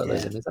about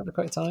capitalism. Yeah. Is that the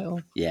correct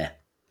title? Yeah.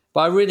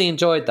 But I really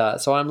enjoyed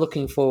that. So I'm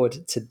looking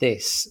forward to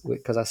this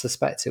because I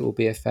suspect it will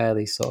be a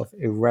fairly sort of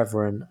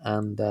irreverent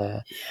and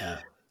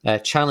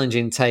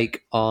challenging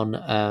take on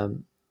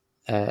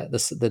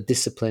the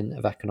discipline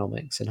of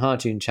economics. And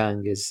Ha-Joon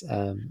Chang is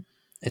a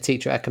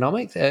teacher of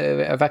economics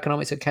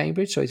at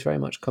Cambridge, so he's very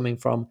much coming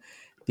from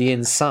the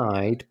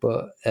inside.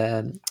 But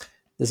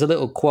there's a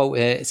little quote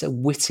here. It's a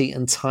witty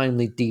and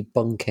timely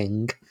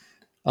debunking.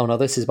 Oh no,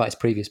 this is about his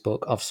previous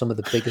book of some of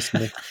the biggest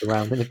myths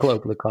around in the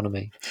global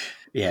economy.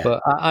 Yeah,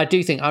 but I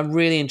do think I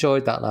really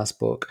enjoyed that last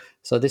book.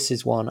 So this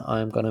is one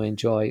I'm going to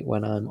enjoy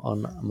when I'm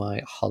on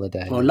my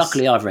holidays. Well,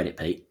 luckily I've read it,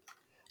 Pete.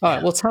 All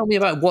right, well, tell me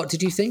about what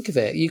did you think of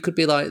it? You could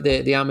be like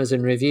the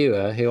Amazon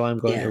reviewer who I'm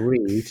going to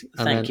read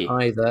and then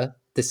either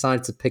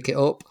decide to pick it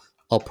up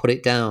or put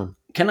it down.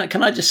 Can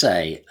I just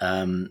say,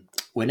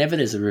 whenever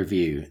there's a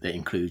review that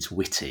includes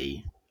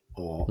witty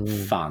or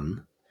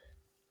fun,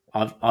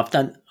 I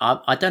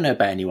don't know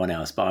about anyone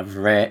else, but I've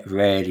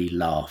rarely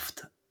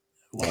laughed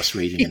whilst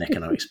reading an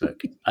economics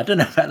book. I don't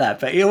know about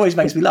that, but it always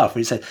makes me laugh when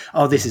you say,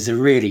 "Oh, this is a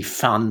really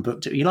fun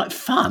book." You like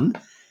fun?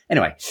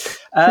 Anyway.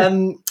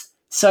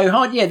 So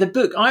hard, the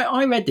book.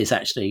 I read this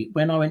actually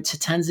when I went to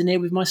Tanzania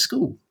with my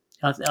school.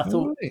 I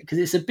thought because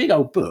it's a big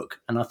old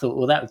book, and I thought,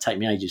 well, that would take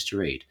me ages to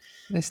read.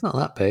 It's not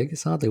that big.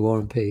 It's hardly War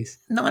and Peace.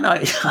 No.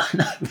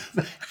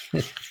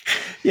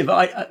 Yeah,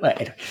 but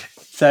anyway.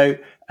 So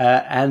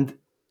and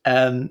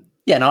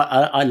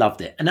I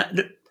loved it,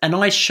 and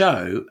I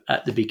show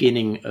at the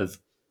beginning of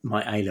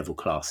my A-level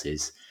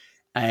classes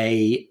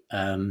a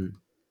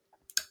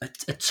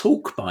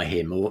talk by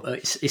him, or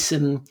it's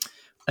an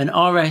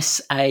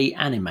RSA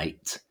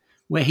Animate,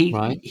 where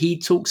he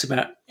talks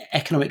about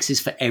economics is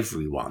for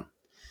everyone.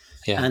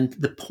 Yeah. And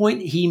the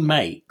point he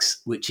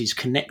makes, which is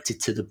connected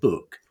to the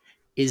book,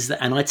 is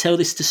that, and I tell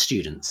this to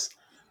students,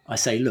 I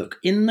say, look,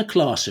 in the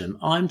classroom,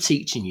 I'm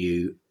teaching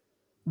you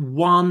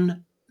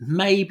 1,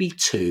 maybe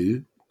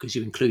 2, because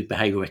you include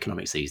behavioural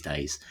economics these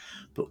days,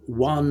 but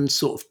 1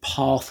 sort of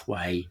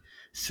pathway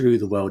through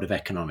the world of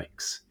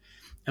economics.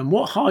 And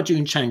what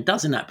Ha-Joon Chang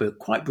does in that book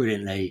quite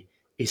brilliantly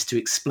is to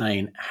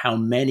explain how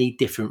many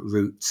different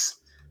routes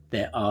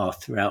there are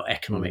throughout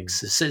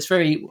economics. So it's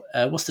very,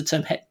 what's the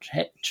term?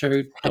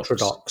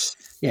 Heterodox.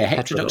 Yeah,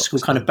 heterodox will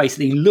kind of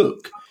basically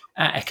look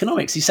at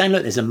economics. He's saying,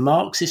 look, there's a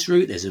Marxist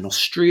route, there's an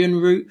Austrian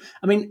route.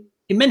 I mean,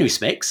 in many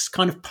respects,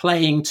 kind of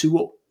playing to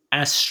what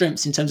our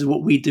strengths in terms of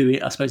what we do,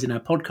 I suppose, in our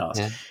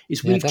podcast,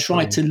 is we've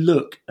tried to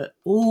look at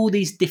all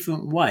these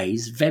different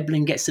ways.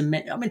 Veblen gets I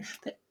mean,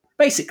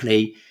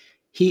 basically,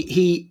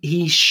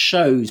 he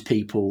shows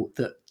people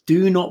that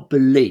do not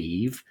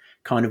believe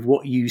kind of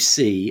what you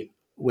see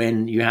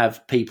when you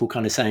have people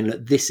kind of saying,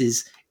 look, this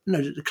is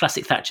the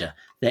classic Thatcher.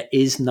 There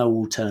is no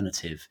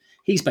alternative.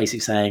 He's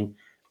basically saying,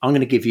 I'm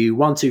going to give you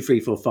 1, 2, 3,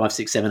 4, 5,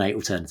 6, 7, 8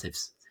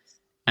 alternatives.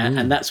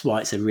 And that's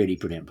why it's a really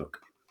brilliant book.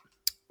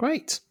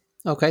 Great.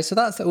 Okay, so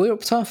we're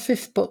up to our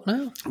 5th book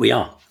now. We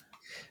are.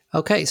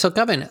 Okay, so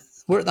Gavin,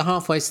 we're at the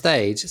halfway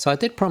stage. So I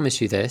did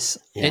promise you this.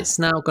 Yeah. It's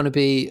now going to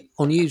be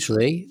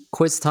unusually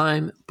quiz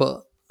time,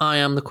 but I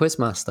am the quiz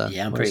master.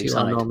 Yeah, I'm pretty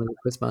excited. I'm normally the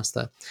quiz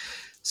master.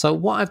 So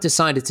what I've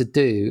decided to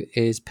do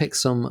is pick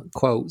some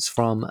quotes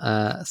from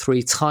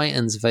 3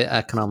 titans of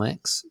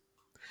economics,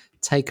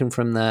 taken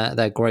from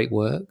their great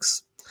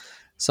works.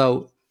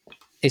 So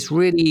it's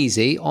really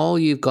easy. All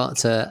you've got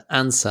to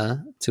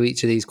answer to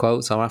each of these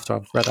quotes, or after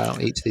I've read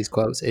out each of these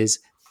quotes, is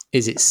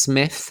it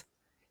Smith,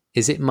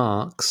 is it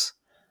Marx,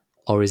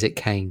 or is it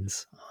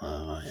Keynes?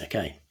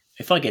 Okay.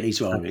 If I get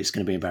these wrong, it's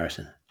going to be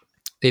embarrassing.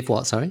 If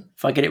what, sorry?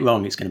 If I get it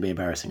wrong, it's going to be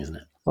embarrassing, isn't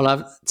it?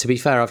 Well, to be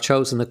fair, I've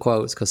chosen the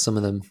quotes because some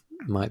of them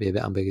might be a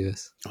bit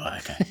ambiguous. Oh,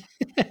 okay.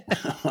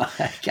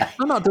 Okay.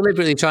 I'm not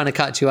deliberately trying to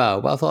catch you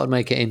out, but I thought I'd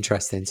make it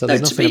interesting. So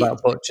there's nothing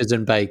about butchers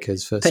and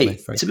bakers for Pete,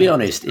 Smith. to be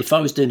honest, if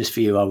I was doing this for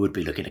you, I would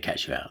be looking to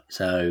catch you out.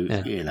 So,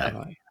 you know.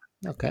 Right.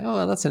 Okay. Oh,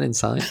 well, that's an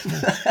insight.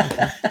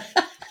 Okay.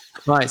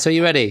 Right. So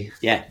you ready?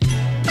 Yeah.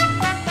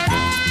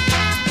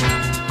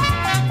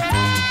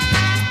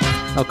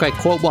 Okay.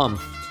 Quote 1.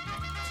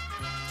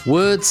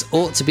 Words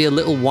ought to be a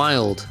little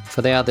wild,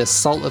 for they are the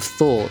salt of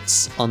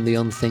thoughts on the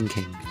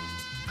unthinking.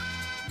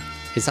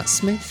 Is that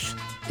Smith?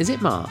 Is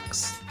it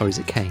Marx? Or is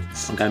it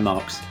Keynes? I'm going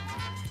Marx.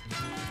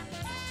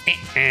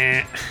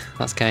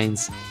 That's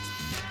Keynes.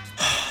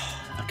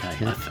 Okay.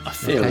 Yeah. I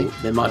feel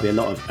there might be a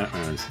lot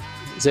of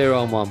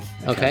 0 and 1.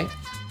 Okay.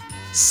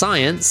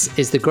 Science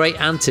is the great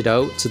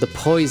antidote to the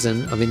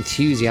poison of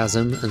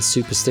enthusiasm and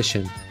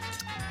superstition.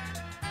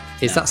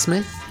 Is that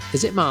Smith?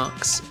 Is it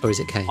Marx? Or is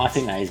it Keynes? I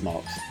think that is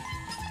Marx.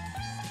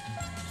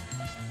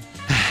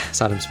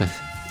 It's Adam Smith.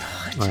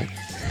 Right.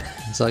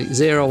 So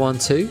 0, 1,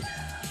 2.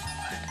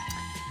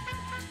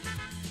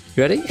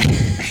 You ready?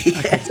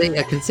 Yeah.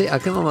 I can see. I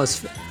can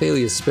almost feel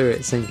your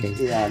spirit sinking.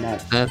 Yeah, I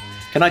know.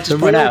 Can I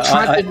just point out?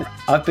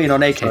 I've been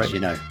on Egghead, you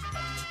know.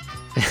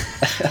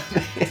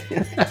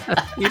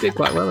 You did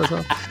quite well as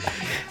well.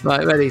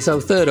 Right, ready.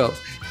 So 3rd up,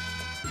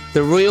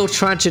 the real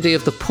tragedy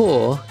of the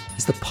poor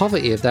is the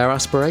poverty of their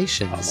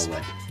aspirations. Oh, my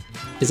word.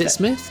 Is it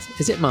Smith?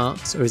 Is it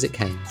Marx? Or is it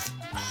Keynes?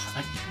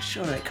 I'm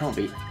sure it can't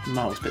be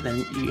Marx, but then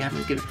you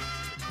haven't given.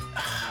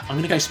 I'm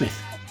going to go Smith.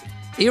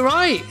 You're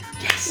right.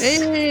 Yes.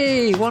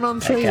 Hey, 1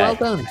 on 3. Okay. Well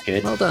done.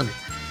 Good. Well done.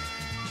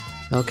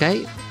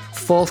 Okay.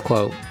 4th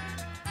quote.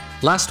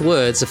 Last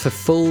words are for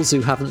fools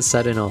who haven't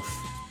said enough.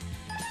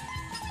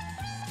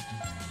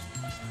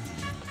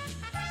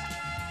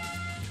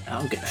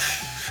 I'm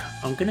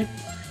gonna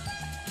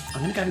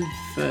go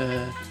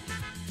for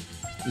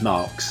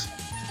Marx.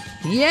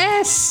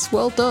 Yes,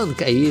 well done.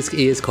 Okay,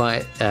 he is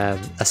quite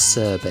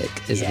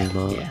acerbic, isn't he,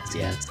 Marx?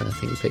 Yeah. So I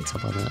think we picked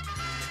up on that.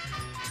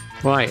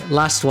 Right,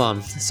 last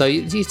one. So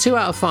you're 2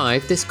 out of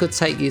 5. This could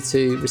take you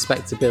to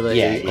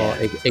respectability or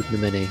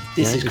ignominy.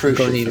 This is crucial. You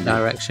can go in either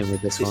direction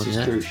with this one. This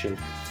is crucial.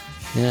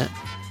 Yeah.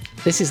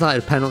 This is like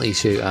a penalty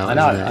shootout.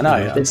 I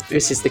know.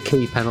 This is the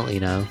key penalty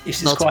now. This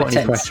is not to quite put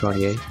any tense. pressure on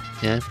you.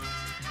 Yeah.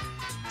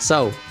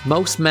 So,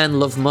 most men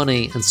love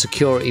money and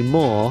security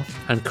more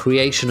and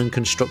creation and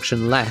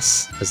construction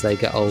less as they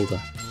get older.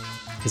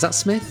 Is that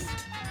Smith?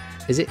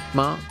 Is it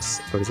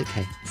Marx? Or is it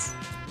Keynes?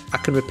 I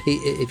can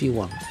repeat it if you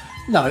want.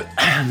 No,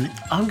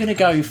 I'm going to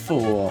go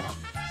for.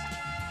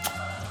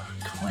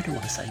 I kind of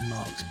want to say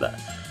Marx, but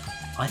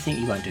I think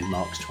you won't do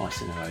Marx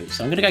twice in a row.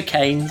 So I'm going to go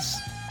Keynes.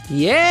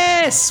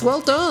 Yes,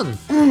 well done.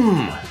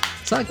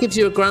 So that gives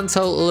you a grand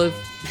total of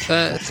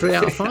 3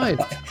 out of 5.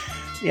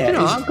 Yeah, you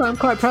know, I'm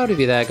quite proud of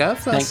you there, Gav.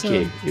 Thank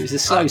you. It was a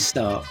slow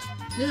start.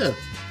 Yeah.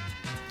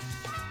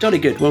 Jolly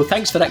good. Well,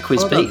 thanks for that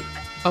quiz, Pete.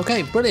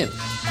 Okay, brilliant.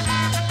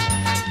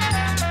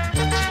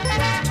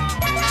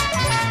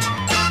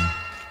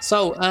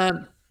 So,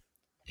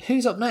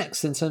 who's up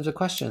next in terms of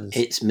questions?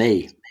 It's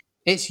me.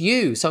 It's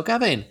you. So,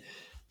 Gavin,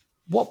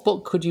 what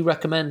book could you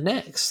recommend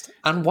next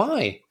and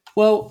why?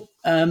 Well,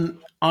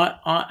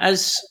 I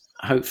as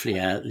hopefully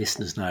our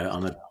listeners know,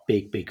 I'm a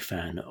big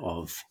fan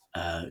of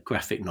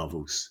graphic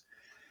novels.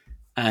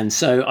 And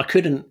so I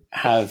couldn't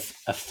have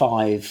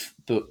 5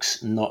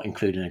 books not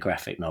including a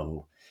graphic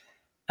novel.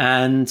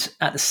 And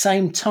at the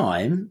same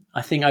time,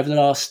 I think over the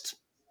last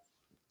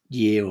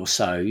year or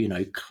so, you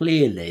know,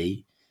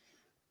 clearly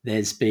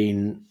there's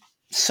been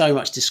so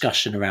much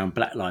discussion around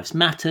Black Lives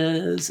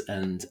Matters.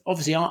 And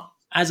obviously,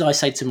 as I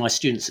say to my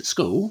students at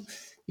school,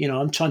 you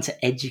know, I'm trying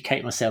to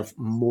educate myself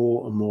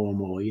more and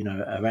more, you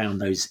know, around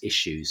those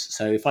issues.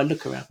 So if I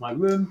look around my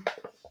room,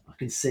 I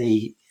can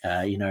see,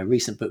 you know, a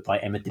recent book by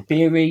Emma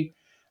Dabiri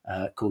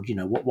called, you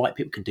know, What White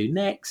People Can Do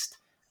Next.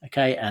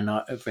 Okay. And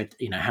I've read,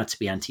 you know, How to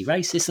Be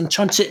Anti-Racist.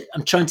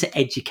 I'm trying to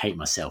educate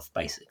myself,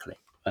 basically,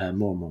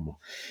 more and more.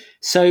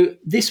 So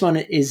this one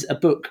is a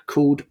book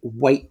called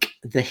Wake,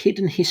 The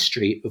Hidden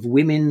History of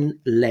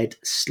Women-Led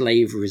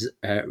Slave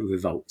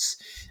Revolts.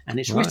 And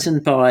it's written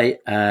by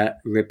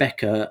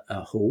Rebecca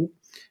Hall,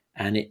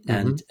 and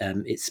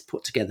it's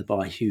put together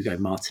by Hugo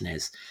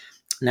Martinez.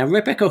 Now,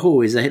 Rebecca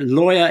Hall is a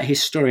lawyer,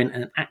 historian,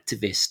 and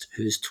activist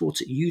who's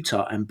taught at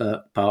Utah and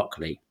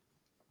Berkeley.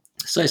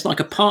 So it's like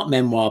a part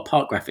memoir,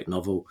 part graphic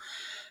novel.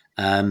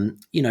 Some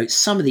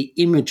of the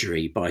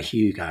imagery by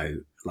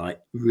Hugo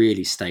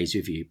really stays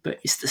with you, but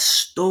it's the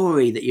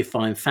story that you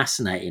find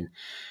fascinating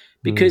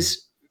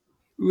because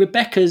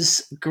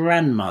Rebecca's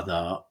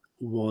grandmother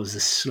was a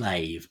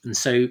slave, and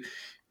so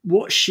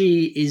what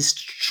she is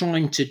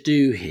trying to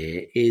do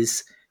here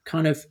is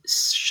kind of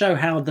show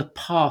how the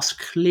past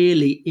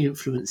clearly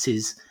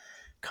influences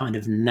kind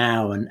of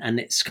now, and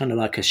it's kind of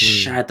like a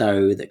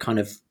shadow that kind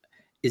of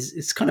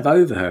is kind of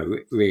over her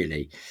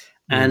really.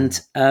 And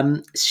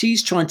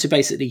she's trying to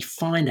basically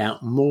find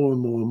out more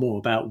and more and more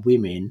about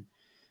women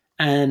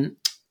and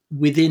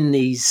within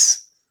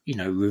these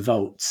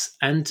revolts,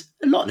 and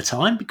a lot of the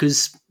time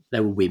because they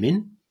were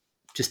women,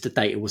 just the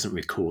data wasn't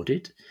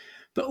recorded,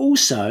 but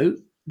also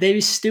there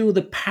is still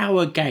the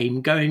power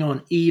game going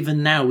on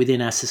even now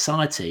within our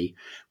society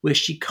where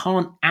she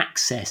can't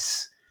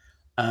access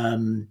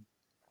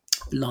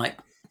like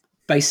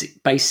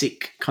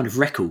basic kind of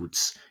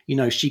records.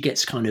 She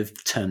gets kind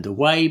of turned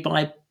away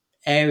by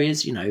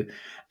areas,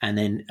 and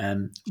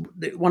then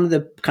one of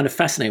the kind of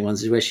fascinating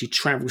ones is where she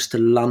travels to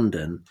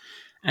London.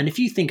 And if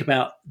you think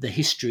about the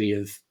history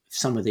of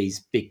some of these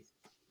big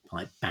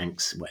like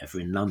banks, whatever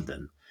in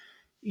London,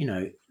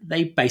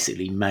 they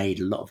basically made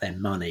a lot of their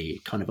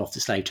money kind of off the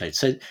slave trade.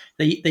 So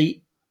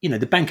the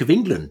Bank of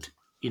England,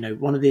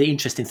 one of the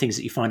interesting things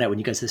that you find out when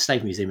you go to the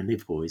Slave Museum in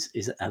Liverpool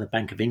is how the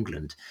Bank of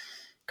England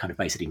kind of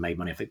basically made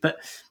money off it. But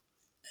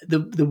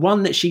the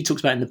one that she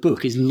talks about in the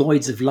book is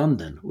Lloyd's of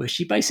London, where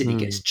she basically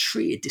gets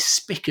treated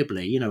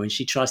despicably, and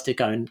she tries to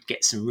go and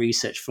get some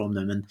research from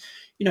them. And,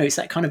 it's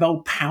that kind of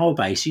old power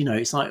base,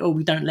 it's like, oh,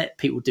 we don't let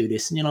people do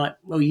this. And you're like,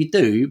 well, you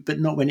do, but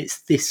not when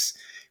it's this,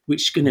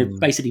 which is going to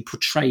basically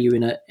portray you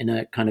in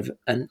a kind of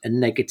a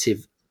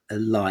negative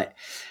light.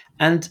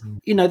 And,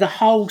 the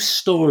whole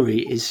story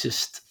is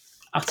just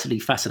utterly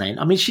fascinating.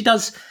 I mean, she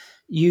does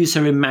use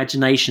her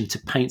imagination to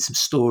paint some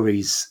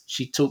stories.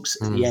 She talks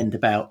at the end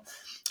about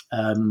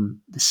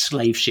the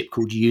slave ship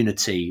called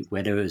Unity,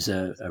 where there was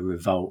a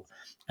revolt,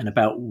 and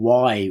about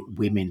why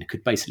women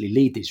could basically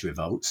lead these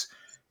revolts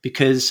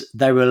because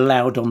they were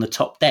allowed on the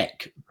top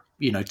deck,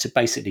 to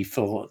basically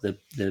for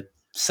the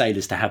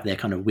sailors to have their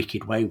kind of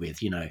wicked way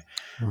with,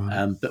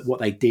 Right. But what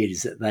they did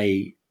is that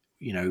they,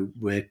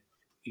 were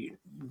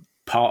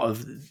part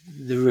of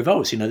the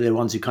revolts. They're the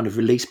ones who kind of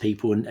release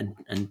people and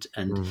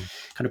kind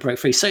of break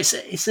free. So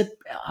it's a.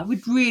 I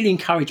would really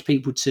encourage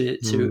people to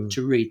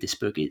read this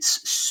book.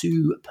 It's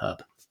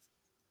superb.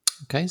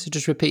 Okay, so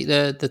just repeat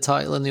the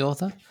title and the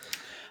author.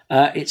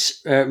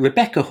 It's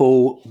Rebecca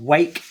Hall,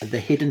 Wake: The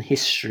Hidden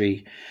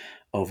History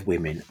of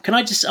Women. Can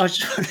I just want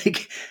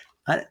to,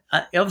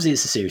 obviously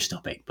it's a serious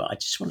topic, but I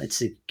just wanted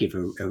to give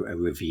a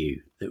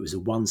review that was a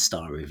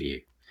 1-star review.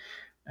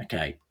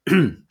 Okay.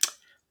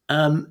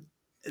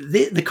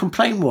 The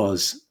complaint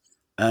was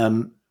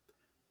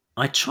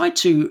I tried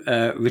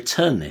to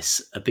return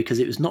this because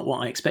it was not what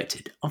I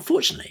expected.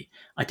 Unfortunately,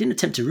 I didn't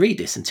attempt to read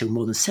this until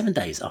more than 7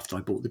 days after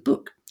I bought the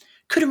book.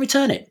 Couldn't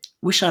return it.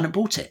 Wish I hadn't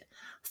bought it.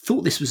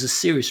 Thought this was a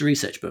serious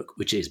research book,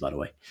 which it is, by the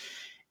way.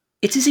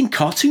 It is in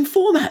cartoon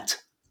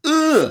format.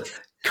 Ugh.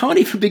 Can't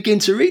even begin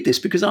to read this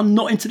because I'm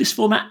not into this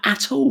format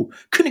at all.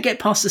 Couldn't get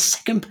past the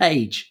second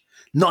page.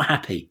 Not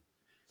happy.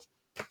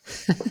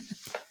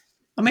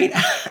 I mean,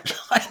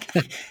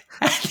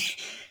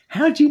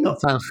 how do you not?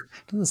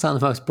 Doesn't sound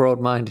the most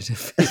broad-minded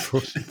of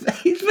people.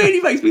 It really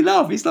makes me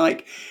laugh. It's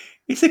like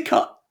it's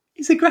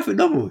a graphic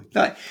novel.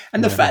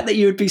 And the fact that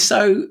you would be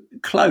so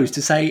close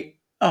to say,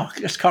 "Oh, I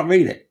just can't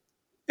read it."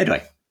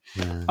 Anyway,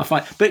 I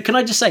find. But can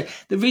I just say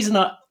the reason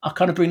I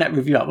kind of bring that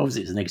review up?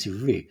 Obviously, it's a negative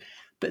review,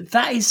 but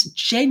that is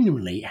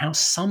genuinely how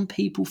some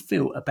people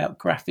feel about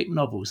graphic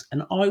novels,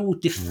 and I will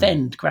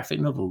defend graphic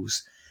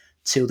novels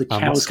till the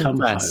cows come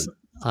home.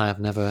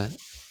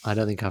 I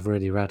don't think I've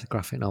really read a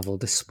graphic novel,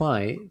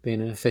 despite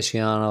being an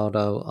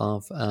aficionado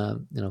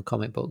of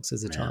comic books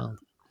as a child.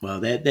 Well,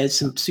 there's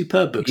some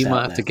superb books. You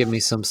might have to give me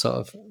some sort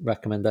of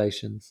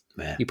recommendations.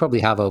 Yeah. You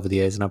probably have over the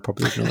years, and I've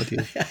probably ignored you.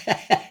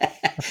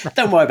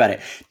 Don't worry about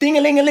it.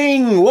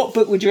 Ding-a-ling-a-ling. What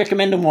book would you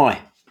recommend and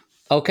why?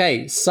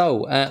 Okay,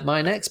 so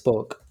my next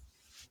book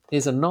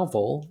is a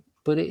novel,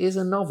 but it is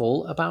a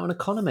novel about an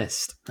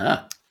economist.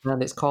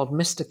 And it's called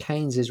Mr.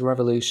 Keynes's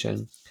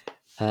Revolution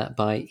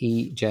by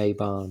E.J.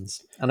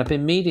 Barnes. And I've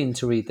been meaning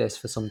to read this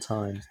for some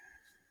time,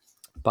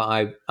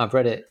 but I've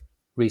read it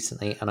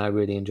recently and I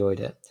really enjoyed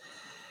it.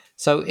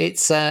 So it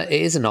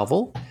is a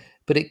novel,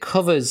 but it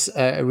covers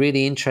a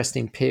really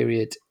interesting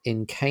period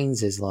in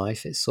Keynes's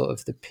life. It's sort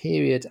of the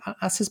period.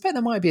 I suspect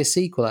there might be a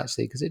sequel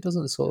actually, because it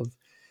doesn't sort of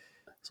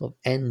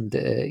end.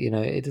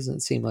 It doesn't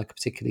seem like a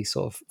particularly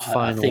sort of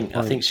final.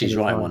 I think she's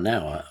writing one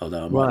now.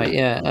 Although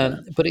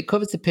but it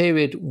covers the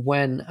period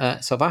when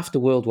sort of after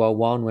World War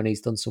I, when he's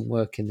done some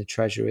work in the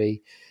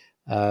Treasury.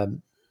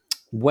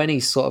 When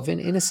he's sort of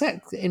in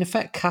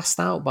effect cast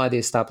out by the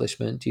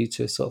establishment due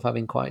to sort of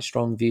having quite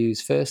strong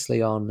views,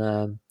 firstly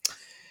on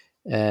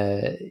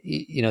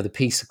the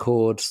peace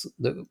accords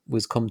that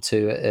was come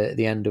to at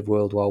the end of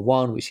World War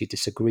One, which he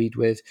disagreed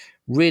with.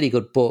 Really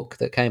good book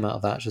that came out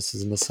of that, just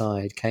as an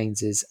aside.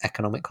 Keynes's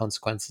Economic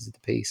Consequences of the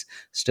Peace,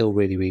 still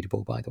really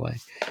readable, by the way.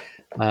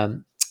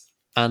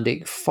 And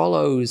it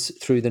follows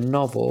through the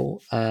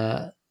novel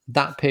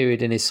that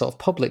period in his sort of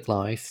public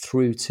life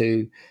through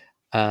to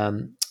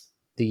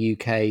the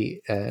UK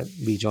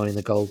rejoining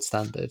the gold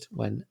standard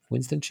when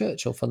Winston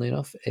Churchill, funnily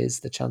enough, is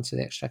the Chancellor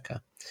of the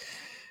Exchequer.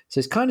 So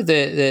it's kind of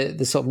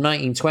the sort of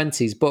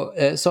 1920s,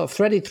 but sort of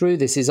threaded through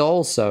this is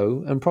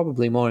also, and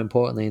probably more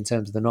importantly in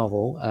terms of the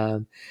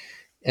novel,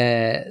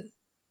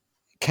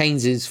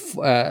 Keynes's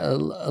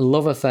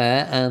love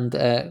affair and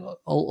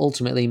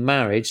ultimately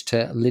marriage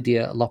to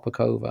Lydia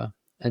Lopakova.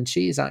 And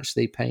she is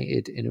actually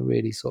painted in a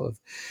really sort of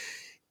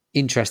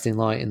interesting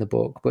light in the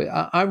book. But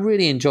I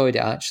really enjoyed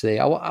it, actually.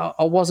 I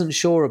wasn't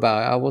sure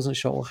about it. I wasn't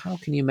sure, well, how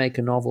can you make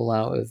a novel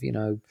out of,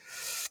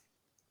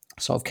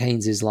 sort of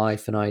Keynes's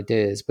life and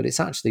ideas? But it's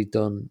actually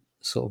done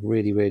sort of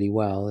really, really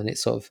well. And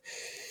it's sort of,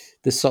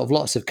 there's sort of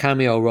lots of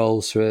cameo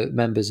roles for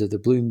members of the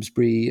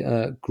Bloomsbury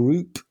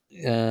group,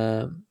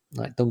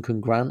 like Duncan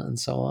Grant and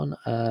so on.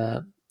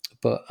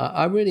 But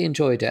I really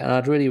enjoyed it, and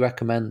I'd really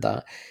recommend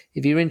that.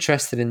 If you're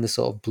interested in the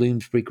sort of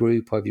Bloomsbury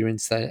group, or if you're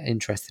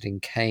interested in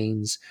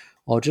Keynes,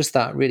 or just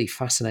that really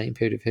fascinating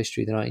period of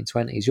history, the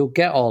 1920s, you'll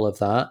get all of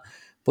that,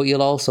 but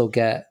you'll also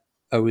get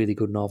a really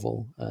good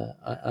novel.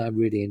 I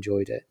really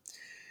enjoyed it.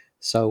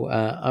 So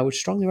I would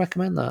strongly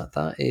recommend that.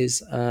 That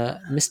is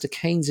Mr.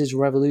 Keynes's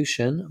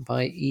Revolution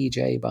by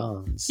E.J.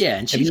 Barnes. Yeah,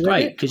 and she's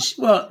great because,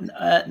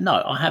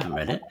 no, I haven't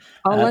read it.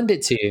 I'll lend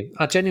it to you.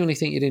 I genuinely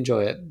think you'd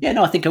enjoy it. Yeah,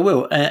 no, I think I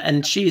will.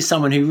 And she is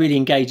someone who really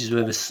engages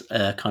with us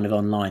kind of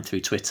online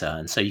through Twitter.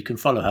 And so you can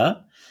follow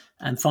her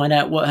and find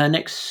out what her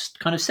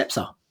next kind of steps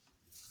are.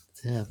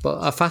 Yeah, but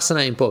a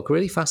fascinating book, a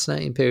really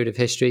fascinating period of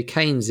history.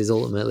 Keynes is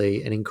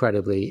ultimately an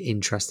incredibly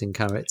interesting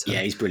character.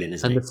 Yeah, he's brilliant,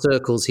 isn't he? And the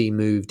circles he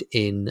moved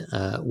in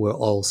were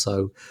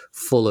also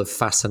full of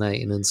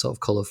fascinating and sort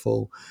of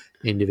colourful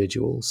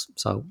individuals.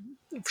 So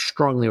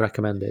strongly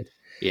recommended.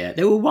 Yeah,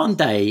 there will one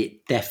day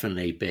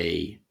definitely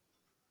be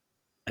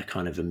a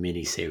kind of a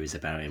mini series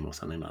about him or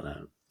something like that.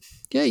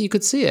 Yeah, you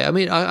could see it. I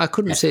mean, I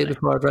couldn't see it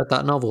before I'd read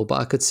that novel, but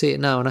I could see it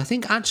now. And I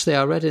think actually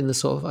I read in the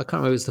sort of, I can't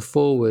remember if it was the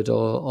foreword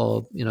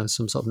or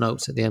some sort of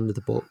notes at the end of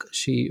the book.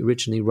 She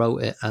originally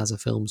wrote it as a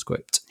film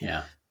script.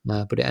 Yeah.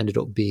 But it ended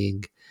up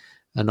being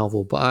a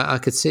novel. But I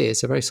could see it.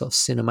 It's a very sort of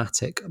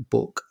cinematic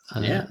book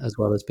as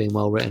well as being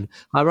well written.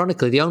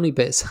 Ironically, the only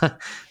bits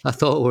I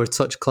thought were a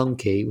touch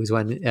clunky was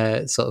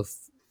when sort of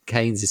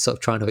Keynes is sort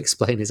of trying to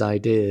explain his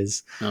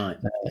ideas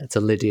to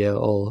Lydia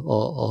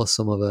or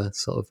some other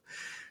sort of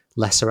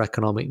lesser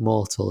economic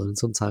mortal, and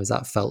sometimes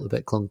that felt a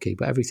bit clunky,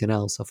 but everything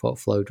else I thought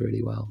flowed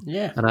really well.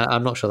 Yeah, and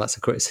I'm not sure that's a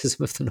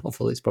criticism of the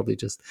novel. It's probably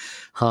just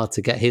hard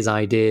to get his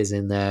ideas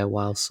in there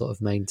while sort of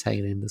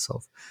maintaining the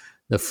sort of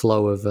the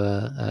flow of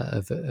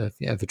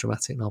a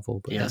dramatic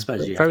novel. But I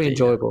suppose very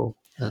enjoyable.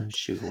 And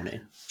shoehorn it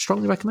in.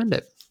 Strongly recommend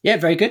it. Yeah,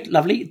 very good,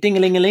 lovely,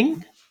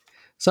 ding-a-ling-a-ling.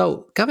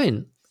 So,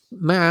 Gavin,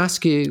 may I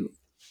ask you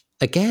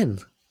again,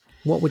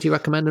 what would you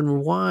recommend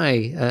and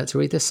why to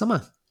read this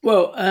summer?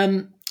 Well,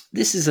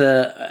 this is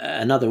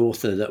another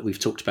author that we've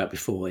talked about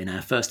before in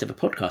our first ever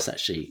podcast,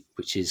 actually,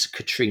 which is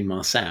Catherine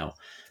Marceau,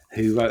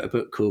 who wrote a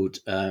book called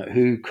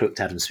Who Cooked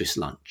Adam Smith's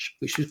Lunch,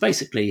 which was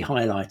basically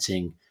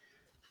highlighting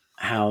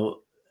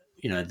how,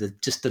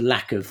 just the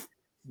lack of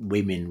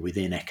women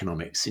within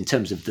economics in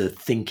terms of the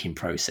thinking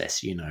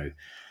process,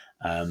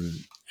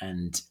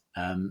 and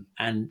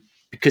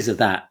because of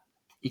that,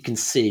 you can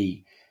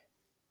see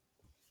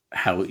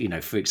how,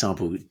 for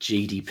example,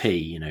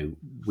 GDP,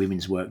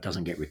 women's work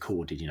doesn't get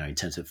recorded, in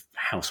terms of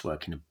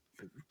housework in a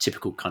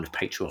typical kind of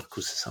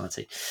patriarchal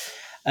society.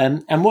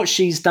 And what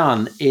she's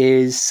done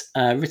is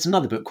written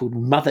another book called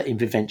Mother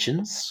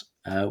Inventions,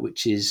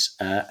 which is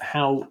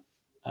how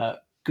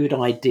good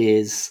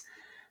ideas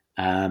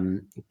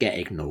get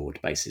ignored,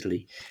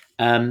 basically,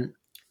 in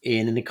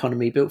an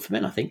economy built for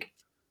men, I think.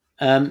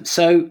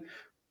 So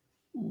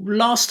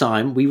last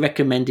time we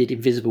recommended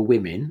Invisible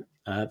Women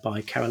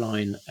by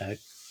Caroline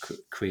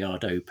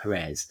Criado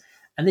Perez,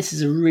 and this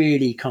is a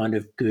really kind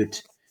of good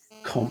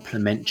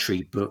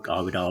complementary book, I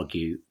would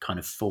argue, kind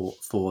of for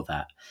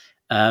that.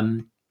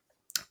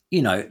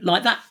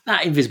 Like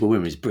that Invisible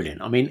Women is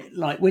brilliant. I mean,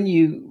 like when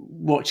you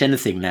watch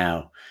anything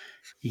now,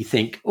 you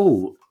think,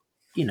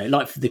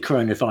 like for the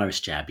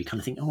coronavirus jab, you kind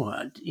of think,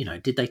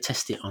 did they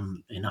test it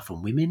enough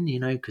on women?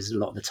 Because a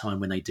lot of the time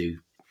when they do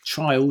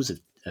trials of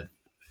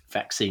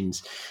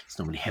vaccines, it's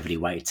normally heavily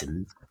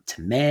weighted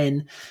to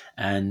men.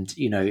 And,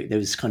 there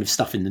was kind of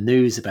stuff in the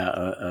news about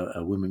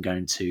a woman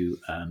going to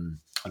on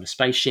a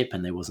spaceship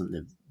and there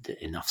wasn't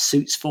enough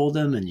suits for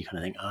them. And you kind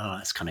of think,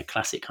 that's kind of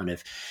classic kind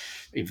of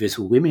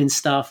Invisible Women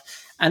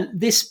stuff. And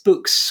this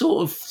book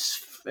sort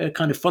of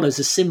kind of follows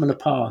a similar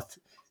path,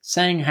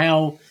 saying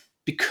how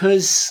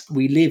because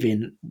we live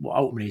in what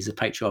ultimately is a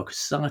patriarchal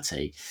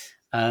society,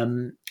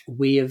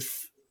 we have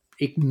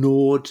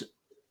ignored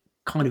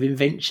kind of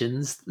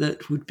inventions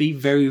that would be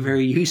very,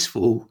 very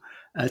useful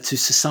to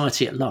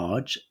society at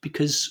large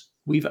because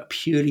we've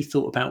purely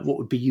thought about what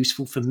would be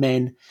useful for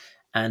men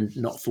and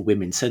not for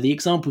women. So the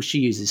example she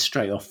uses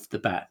straight off the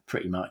bat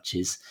pretty much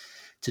is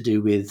to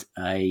do with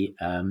a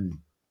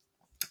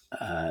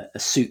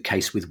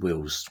suitcase with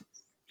wheels.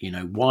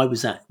 Why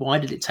was that? Why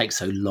did it take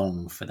so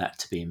long for that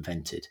to be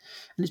invented?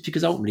 And it's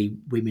because ultimately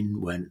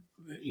women weren't,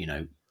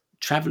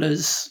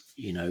 travelers,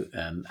 at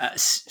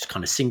a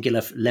kind of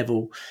singular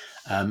level.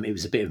 It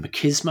was a bit of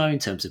machismo in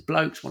terms of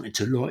blokes wanting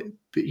to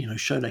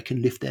show they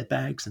can lift their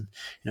bags and,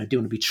 don't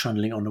want to be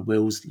trundling on the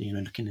wheels,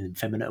 looking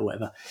effeminate or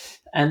whatever.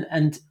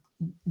 And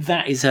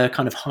that is her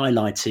kind of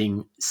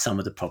highlighting some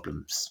of the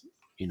problems,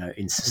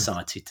 in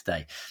society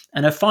today.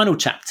 And her final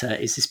chapter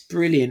is this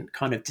brilliant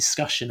kind of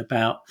discussion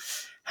about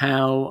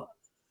how,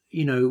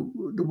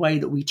 the way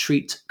that we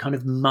treat kind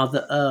of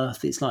Mother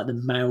Earth, it's like the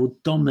male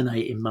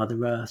dominating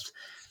Mother Earth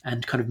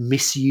and kind of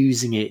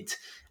misusing it.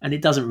 And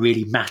it doesn't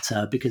really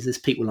matter because there's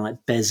people like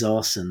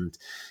Bezos and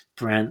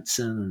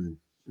Branson and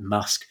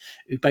Musk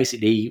who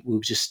basically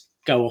will just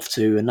go off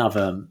to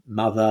another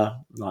mother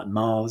like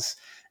Mars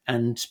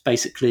and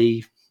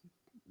basically,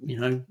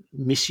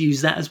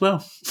 misuse that as well.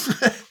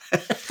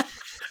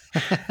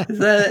 So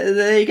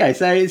there you go.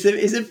 So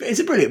it's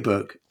a brilliant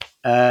book,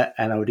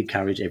 and I would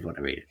encourage everyone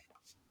to read it.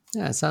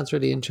 Yeah, it sounds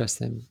really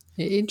interesting.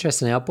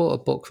 Interestingly, I bought a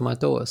book for my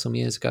daughter some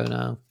years ago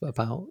now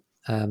about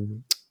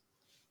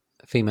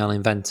female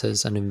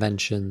inventors and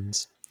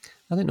inventions.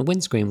 I think the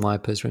windscreen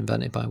wipers were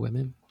invented by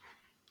women.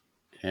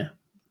 Yeah.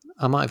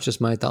 I might have just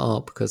made that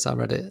up because I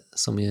read it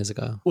some years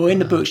ago. Well, in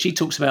the book, she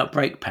talks about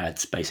brake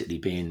pads basically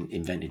being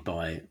invented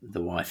by the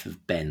wife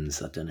of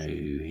Benz. I don't know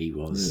who he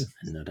was,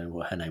 and I don't know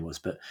what her name was,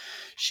 but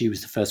she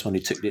was the first one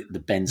who took the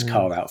Benz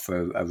car out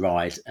for a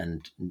ride,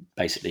 and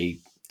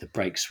basically the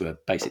brakes were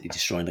basically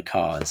destroying the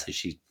car, and so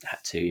she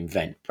had to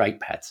invent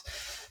brake pads.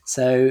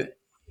 So,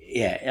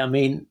 yeah, I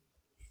mean,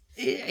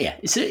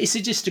 it's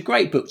just a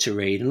great book to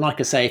read. And like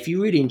I say, if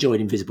you really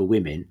enjoyed Invisible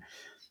Women,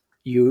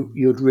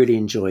 you'd really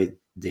enjoy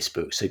this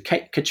book. So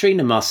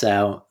Katrina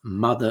Marcel,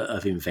 Mother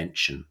of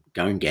Invention.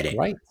 Go and get it.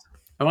 Right.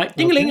 All right.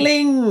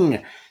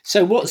 Ding-a-ling-ling.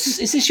 So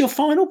is this your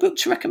final book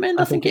to recommend?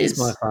 I think it is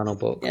my final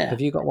book. Yeah.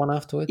 Have you got one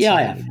afterwards? Yeah,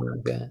 I have.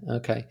 Yeah.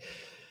 Okay.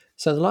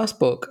 So the last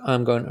book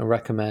I'm going to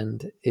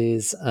recommend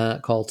is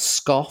called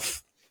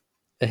Scoff,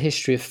 A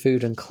History of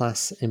Food and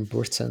Class in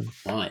Britain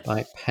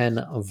by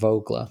Pen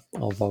Vogler,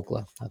 or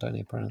Vogler. I don't know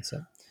how to pronounce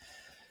it.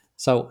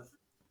 So,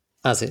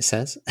 as it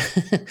says,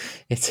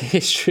 it's a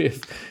history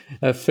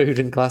of food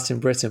and class in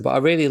Britain. But I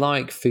really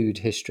like food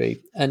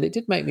history. And it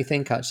did make me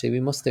think, actually,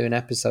 we must do an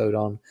episode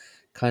on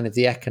kind of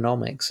the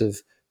economics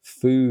of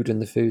food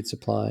and the food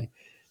supply.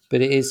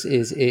 But it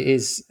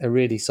is a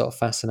really sort of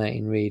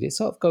fascinating read. It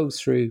sort of goes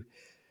through,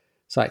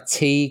 it's like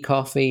tea,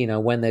 coffee,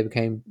 when they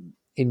became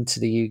into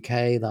the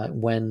UK, like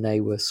when they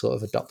were sort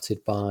of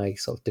adopted by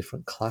sort of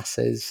different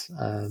classes,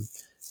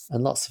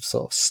 and lots of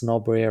sort of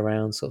snobbery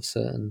around sort of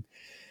certain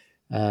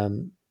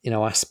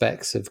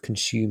aspects of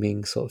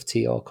consuming sort of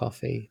tea or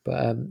coffee.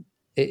 But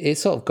it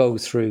sort of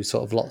goes through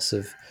sort of lots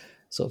of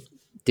sort of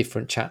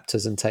different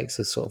chapters and takes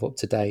us sort of up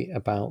to date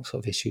about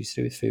sort of issues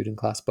to do with food and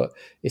class. But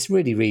it's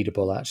really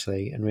readable,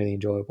 actually, and really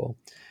enjoyable.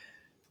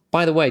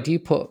 By the way, do you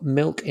put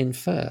milk in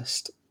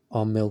first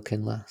or milk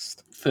in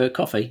last? For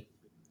coffee?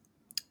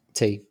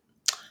 Tea.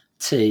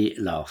 Tea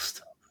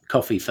last.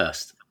 Coffee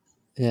first.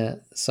 Yeah.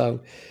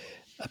 So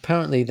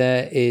apparently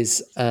there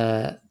is...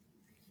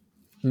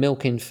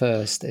 milk in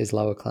first is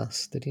lower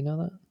class. Did you know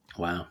that?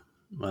 Wow.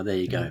 Well, there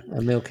you go.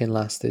 And milk in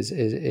last is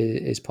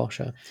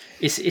posher.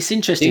 It's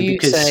interesting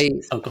because...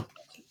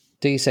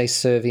 do you say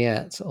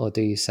serviette or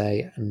do you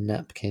say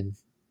napkin?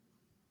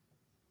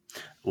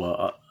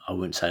 Well, I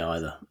wouldn't say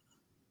either.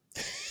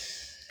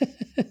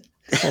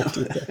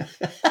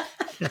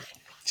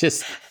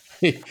 Just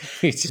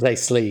you say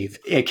sleeve.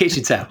 Yeah,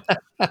 kitchen towel.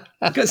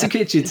 I've got some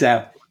kitchen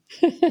towel.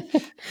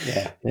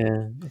 Yeah.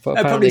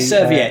 Probably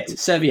serviette.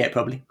 Serviette,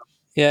 probably.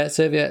 Yeah,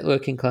 Serviette,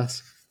 working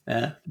class.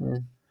 Yeah.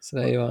 So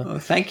there you are. Oh,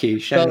 thank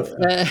you.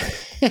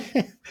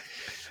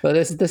 But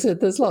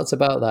there's lots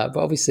about that.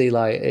 But obviously,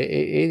 like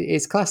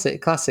it's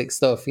classic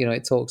stuff.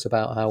 It talks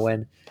about how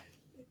when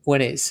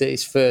it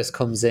first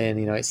comes in,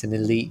 it's an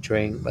elite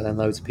drink, but then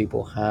loads of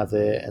people have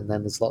it, and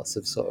then there's lots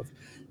of sort of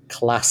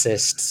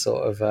classist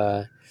sort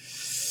of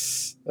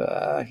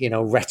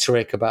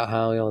rhetoric about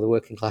how the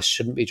working class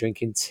shouldn't be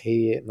drinking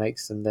tea. It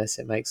makes them this,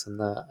 it makes them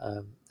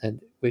that,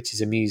 and which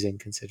is amusing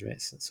considering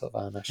it's sort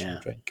of our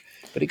national drink.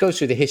 But it goes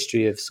through the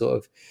history of sort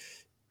of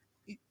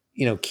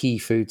key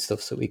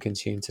foodstuffs that we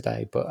consume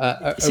today. But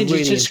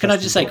can I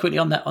just say quickly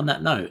on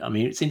that note? I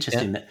mean, it's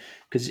interesting that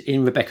because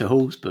in Rebecca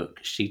Hall's book,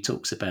 she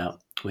talks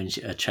about when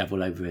she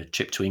traveled over a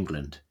trip to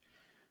England,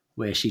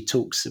 where she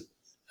talks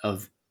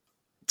of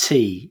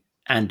tea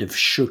and of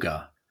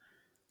sugar.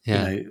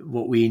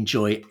 What we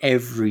enjoy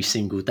every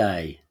single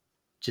day,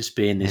 just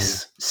being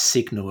this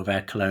signal of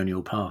our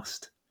colonial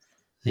past.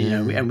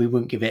 And we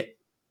wouldn't give it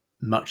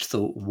much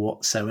thought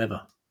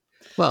whatsoever.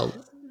 Well,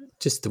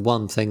 just the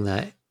one thing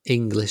there,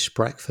 English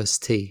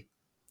breakfast tea.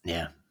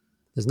 Yeah.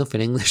 There's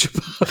nothing English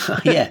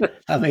about it. Yeah,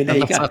 I mean, there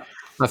you go.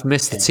 I've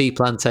missed the tea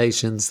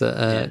plantations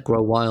that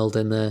grow wild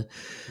in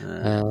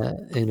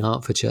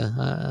Hertfordshire.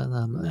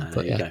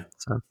 There you go.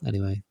 So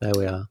anyway, there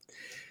we are.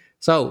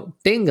 So,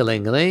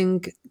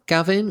 ding-a-ling-a-ling.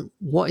 Gavin,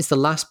 what is the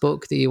last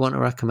book that you want to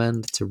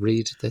recommend to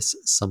read this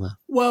summer?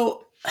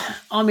 Well,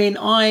 I mean,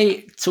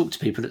 I talk to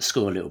people at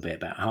school a little bit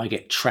about how I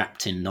get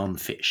trapped in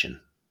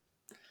non-fiction.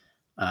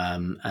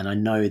 And I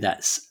know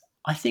that's,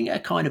 I think, a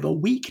kind of a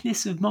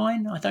weakness of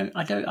mine.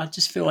 I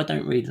just feel I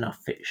don't read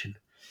enough fiction.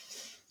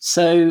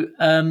 So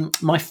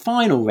my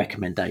final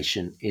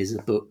recommendation is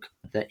a book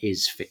that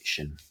is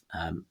fiction.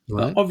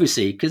 But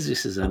obviously, because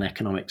this is an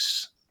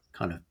economics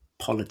kind of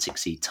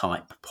politicsy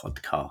type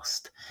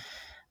podcast,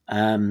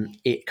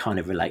 it kind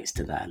of relates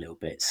to that a little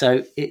bit.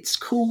 So it's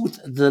called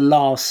The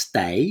Last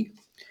Day,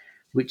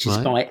 which is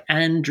by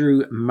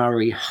Andrew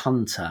Murray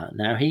Hunter.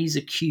 Now, he's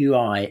a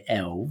QI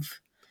elf.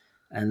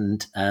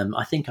 And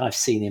I think I've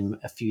seen him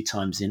a few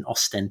times in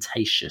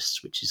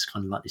Ostentatious, which is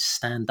kind of like this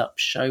stand-up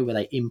show where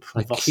they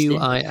improv. A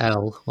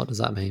QIL, what does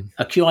that mean?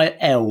 A QI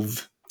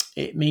elf.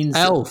 It means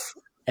elf.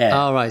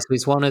 Oh, right. So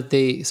it's one of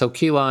the. So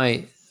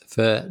QI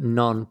for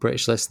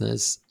non-British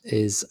listeners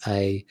is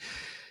it's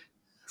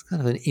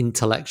kind of an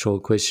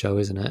intellectual quiz show,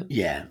 isn't it?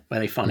 Yeah, where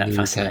they find out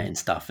fascinating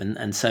stuff,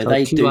 and so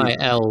they QI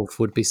elf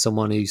would be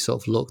someone who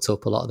sort of looked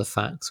up a lot of the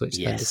facts, which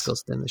then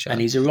discussed in the show.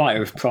 And he's a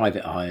writer of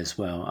Private Eye as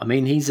well. I mean,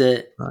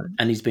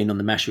 and he's been on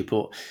the MASH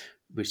Report,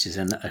 which is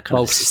a kind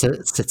of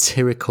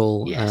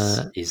satirical,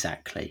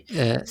 exactly,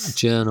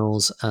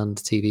 journals and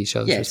TV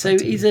shows. Yeah, so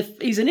he's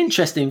an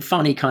interesting,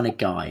 funny kind of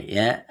guy.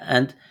 Yeah,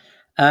 and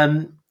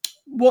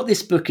what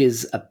this book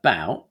is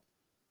about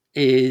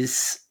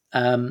is.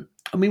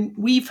 I mean,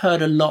 we've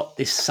heard a lot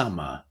this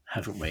summer,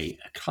 haven't we?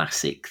 A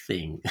classic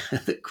thing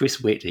that Chris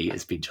Whitney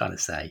has been trying to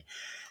say,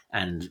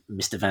 and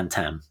Mr. Van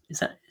Tam. Is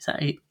that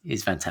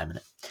Van Tam in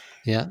it?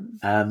 Yeah.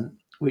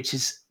 Which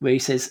is where he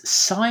says,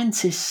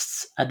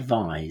 scientists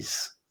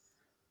advise,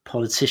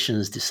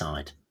 politicians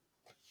decide.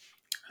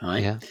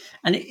 Right? Yeah.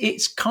 And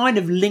it's kind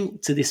of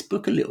linked to this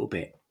book a little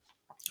bit,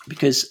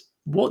 because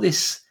what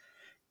this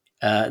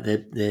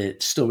the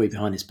story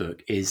behind this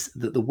book is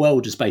that the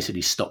world has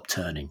basically stopped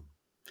turning.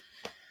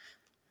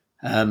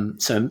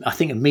 So I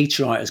think a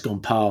meteorite has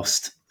gone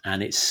past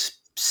and it's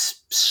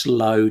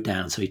slowed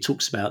down. So he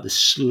talks about the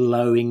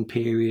slowing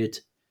period,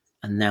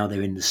 and now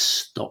they're in the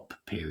stop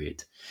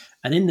period.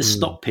 And in the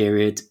stop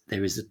period,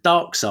 there is a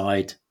dark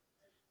side,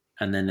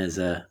 and then there's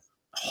a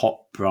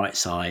hot, bright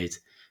side.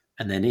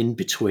 And then in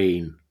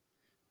between,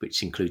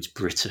 which includes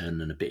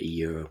Britain and a bit of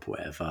Europe,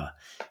 whatever,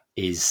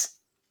 is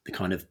the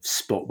kind of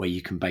spot where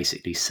you can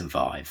basically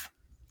survive.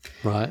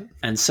 Right.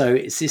 And so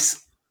it's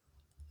this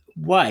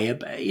way,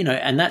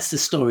 and that's the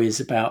story, is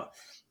about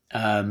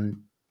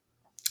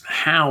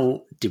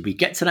how did we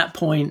get to that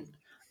point,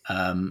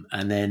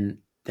 and then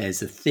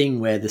there's a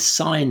thing where the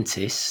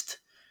scientist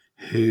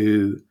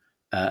who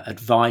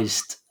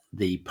advised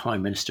the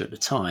prime minister at the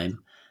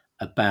time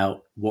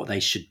about what they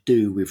should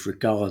do with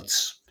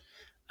regards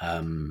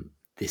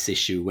this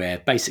issue, where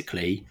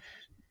basically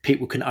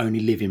people can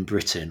only live in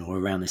Britain or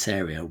around this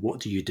area.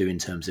 What do you do in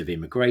terms of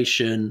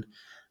immigration?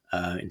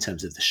 In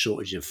terms of the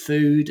shortage of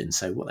food. And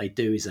so what they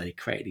do is they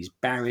create these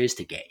barriers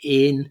to get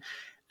in.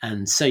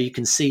 And so you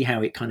can see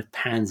how it kind of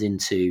pans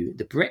into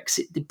the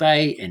Brexit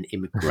debate and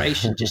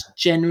immigration just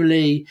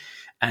generally,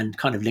 and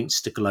kind of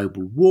links to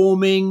global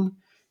warming,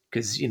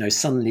 because,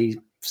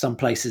 suddenly some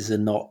places are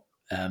not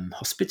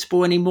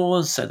hospitable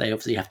anymore. So they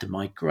obviously have to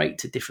migrate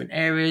to different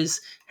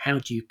areas. How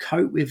do you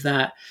cope with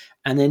that?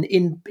 And then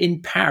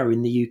in power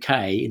in the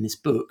UK, in this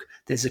book,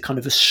 there's a kind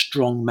of a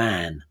strong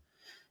man,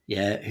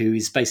 who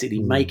is basically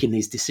making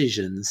these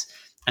decisions,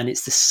 and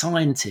it's the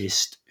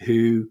scientist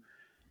who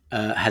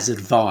has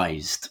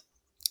advised.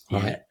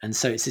 Right. And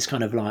so it's this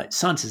kind of like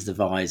scientists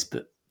advise,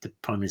 but the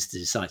prime minister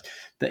decides.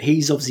 But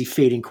he's obviously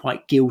feeling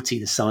quite guilty,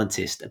 the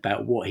scientist,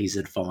 about what he's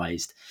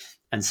advised.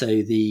 And so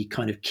the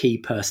kind of key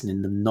person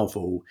in the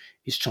novel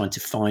is trying to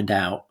find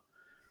out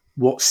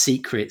what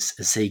secrets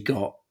has he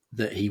got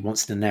that he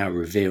wants to now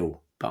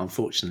reveal. But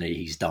unfortunately,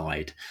 he's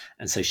died,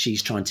 and so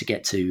she's trying to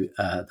get to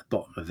the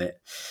bottom of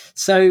it.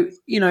 So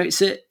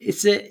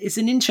it's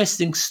an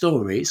interesting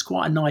story. It's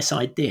quite a nice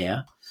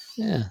idea,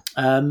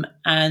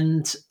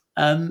 and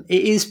it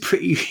is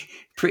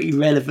pretty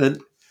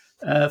relevant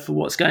for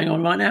what's going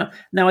on right now.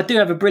 Now, I do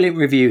have a brilliant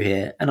review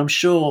here, and I'm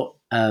sure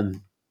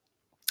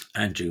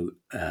Andrew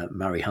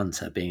Murray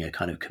Hunter, being a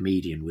kind of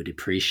comedian, would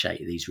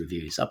appreciate these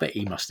reviews. I bet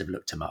he must have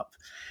looked them up.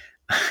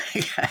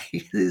 Okay,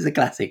 this is a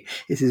classic.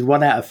 This is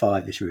 1 out of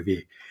 5, this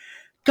review.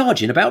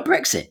 Guardian about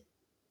Brexit.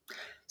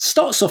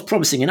 Starts off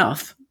promising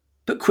enough,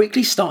 but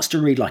quickly starts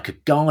to read like a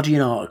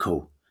Guardian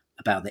article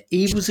about the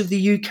evils of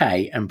the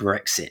UK and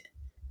Brexit.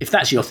 If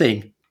that's your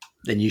thing,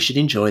 then you should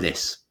enjoy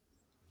this.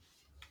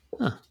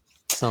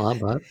 It's not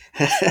that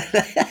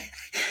bad.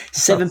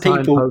 7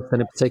 people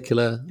in a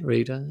particular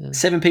reader. Yeah.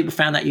 7 people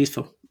found that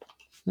useful.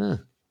 Yeah.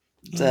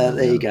 So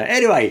there you go.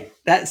 Anyway,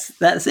 that's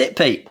it,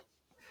 Pete.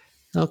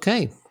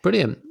 Okay.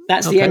 Brilliant.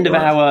 That's the end of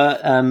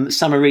our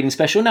summer reading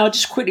special. Now, I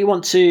just quickly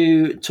want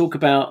to talk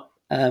about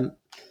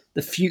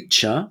the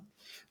future.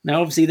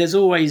 Now, obviously, there's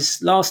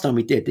always, last time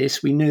we did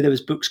this, we knew there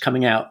was books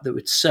coming out that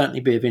would certainly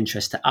be of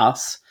interest to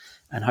us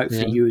and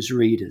hopefully you as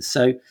readers.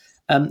 So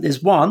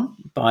there's one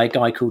by a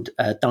guy called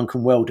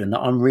Duncan Weldon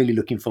that I'm really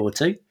looking forward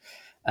to.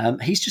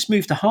 He's just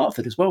moved to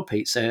Hartford as well,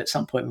 Pete. So at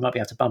some point we might be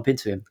able to bump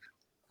into him.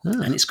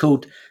 And it's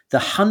called The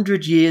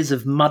 100 Years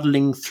of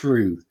Muddling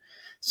Through.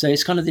 So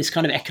it's kind of this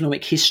kind of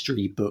economic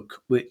history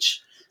book,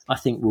 which I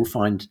think we'll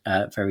find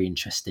very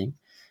interesting.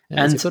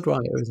 Yeah, he's a good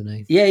writer, isn't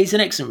he? Yeah, he's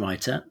an excellent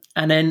writer.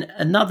 And then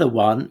another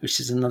one, which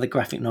is another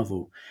graphic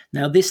novel.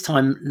 Now,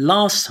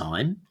 last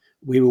time,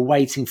 we were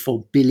waiting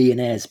for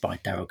Billionaires by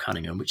Daryl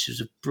Cunningham, which was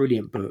a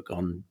brilliant book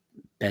on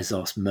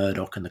Bezos,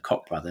 Murdoch, and the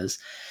Koch brothers.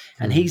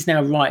 And he's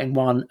now writing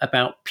one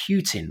about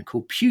Putin,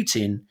 called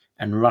Putin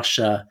and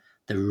Russia,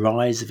 The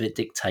Rise of a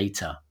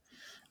Dictator.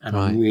 And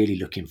I'm really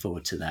looking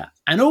forward to that.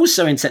 And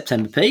also in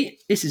September,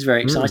 Pete, this is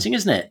very exciting,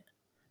 isn't it?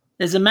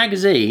 There's a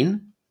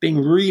magazine being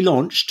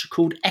relaunched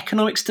called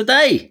Economics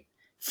Today,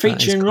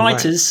 featuring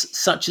writers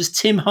such as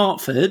Tim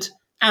Hartford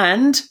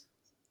and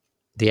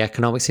the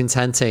Economics in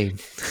 10 team.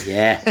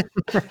 Yeah.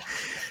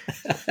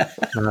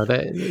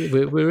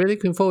 We're really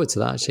looking forward to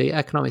that, actually.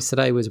 Economics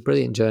Today was a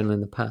brilliant journal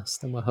in the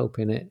past, and we're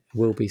hoping it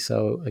will be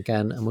so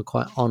again, and we're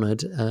quite honoured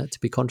to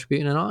be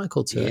contributing an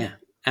article to it.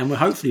 And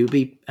we'll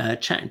be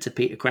chatting to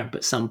Peter Cramp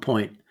at some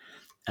point,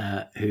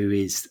 who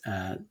is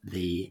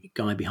the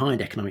guy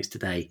behind Economics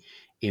Today,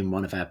 in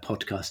one of our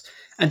podcasts.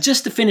 And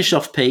just to finish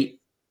off,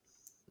 Pete,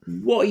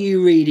 what are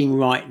you reading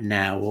right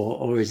now,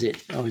 or is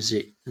it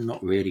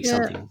not really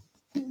something?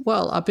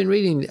 Well, I've been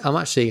reading. I'm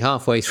actually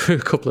halfway through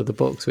a couple of the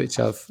books which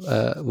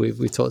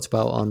we talked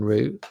about en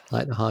route,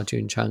 like the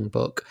Ha-Joon Chang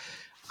book.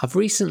 I've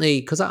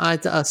recently, because I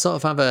sort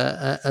of have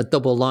a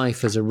double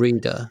life as a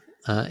reader,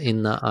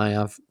 in that I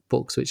have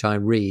books which I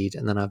read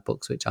and then I have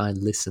books which I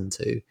listen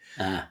to.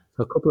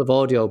 A couple of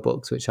audio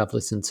books which I've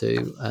listened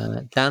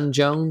to. Dan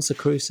Jones, The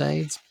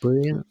Crusades,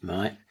 brilliant.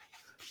 Right.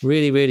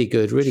 Really, really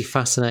good, really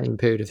fascinating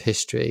period of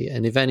history.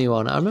 And if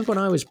anyone, I remember when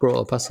I was brought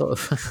up, I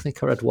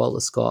think I read Walter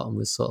Scott and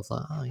was sort of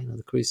like,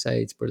 The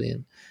Crusades,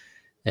 brilliant.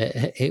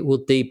 It will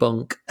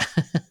debunk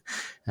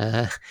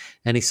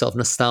any sort of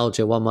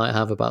nostalgia one might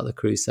have about the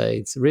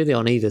Crusades. Really,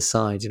 on either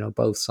side,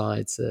 both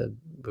sides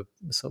were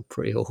sort of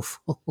pretty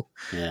awful.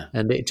 Yeah,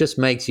 and it just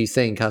makes you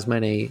think, as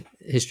many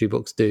history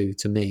books do.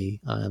 To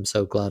me, I am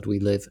so glad we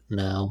live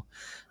now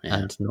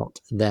and not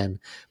then.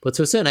 But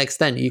to a certain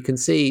extent, you can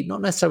see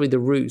not necessarily the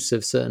roots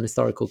of certain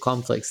historical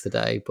conflicts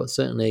today, but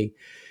certainly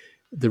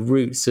the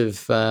roots of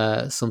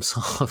some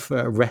sort of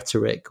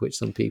rhetoric which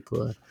some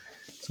people are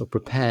sort of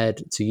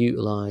prepared to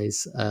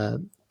utilise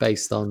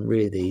based on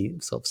really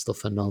sort of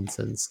stuff and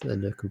nonsense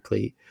and a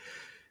complete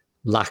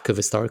lack of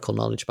historical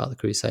knowledge about the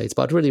Crusades.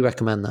 But I'd really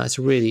recommend that.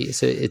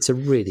 It's a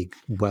really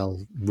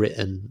well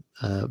written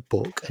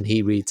book, and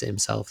he reads it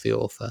himself, the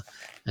author,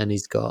 and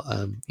he's got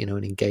an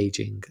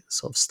engaging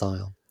sort of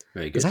style.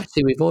 Very good. Because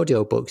actually, with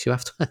audiobooks, you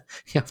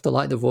have to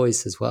like the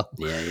voice as well.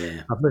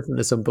 Yeah. I've listened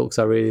to some books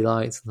I really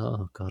liked, and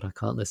oh god, I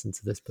can't listen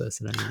to this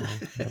person anymore.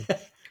 Yeah.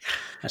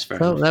 That's very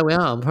so nice. There we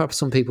are. Perhaps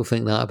some people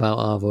think that about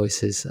our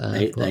voices,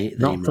 but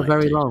not for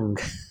very long.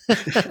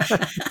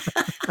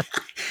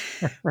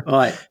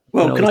 Right.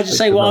 Well, can I just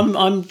say what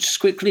I'm just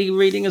quickly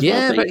reading as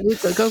well? Yeah,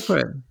 but go for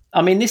it.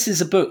 I mean, this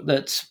is a book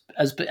that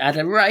has had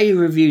a array of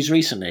reviews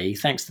recently,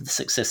 thanks to the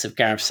success of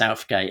Gareth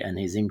Southgate and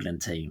his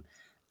England team.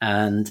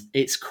 And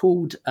it's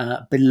called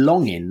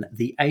Belonging,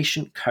 The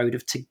Ancient Code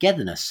of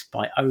Togetherness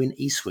by Owen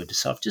Eastwood.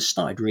 So I've just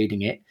started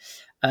reading it.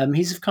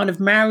 He's of kind of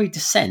Maori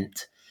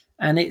descent.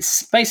 And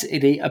it's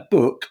basically a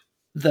book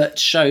that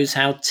shows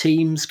how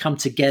teams come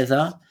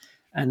together.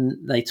 And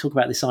they talk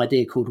about this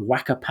idea called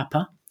Waka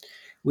Papa,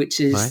 which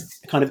is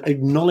kind of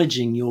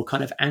acknowledging your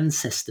kind of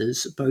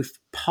ancestors, both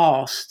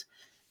past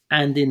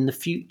and in the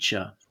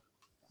future.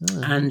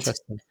 And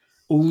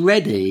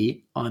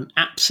already I'm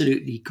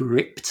absolutely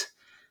gripped.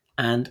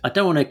 And I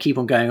don't want to keep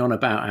on going on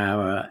about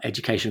our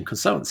education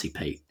consultancy,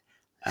 Pete.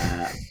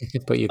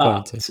 But you're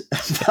going to.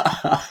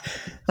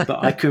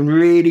 But I can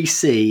really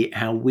see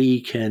how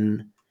we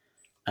can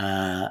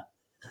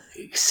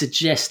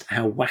suggest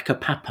how Waka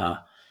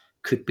Papa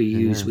could be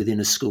used within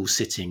a school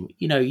sitting.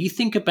 You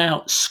think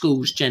about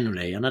schools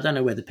generally, and I don't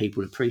know whether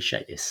people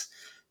appreciate this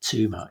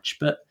too much,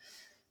 but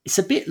it's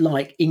a bit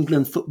like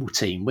England football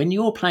team. When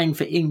you're playing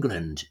for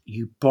England,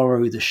 you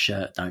borrow the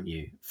shirt, don't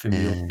you, from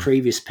your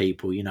previous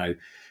people.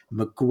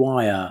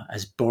 Maguire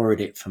has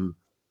borrowed it from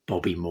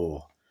Bobby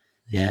Moore.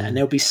 Yeah. And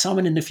there'll be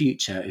someone in the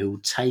future who will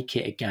take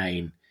it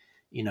again,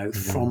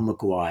 from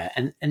Maguire.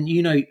 And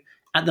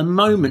at the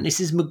moment, this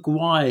is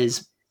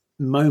Maguire's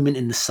moment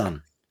in the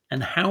sun.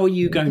 And how are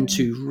you going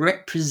to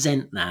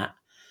represent that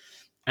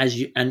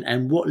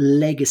and what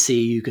legacy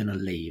are you going to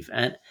leave?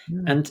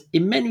 And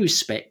in many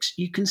respects,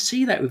 you can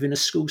see that within a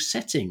school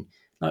setting.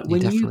 Like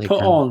when you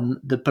put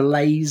on the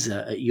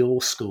blazer at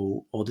your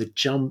school or the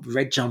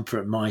red jumper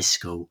at my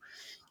school,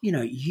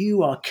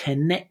 you are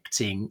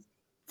connecting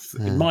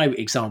in my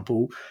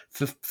example,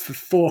 for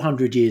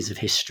 400 years of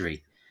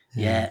history.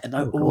 Yeah. And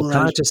all Can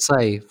I those, just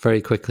say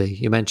very quickly,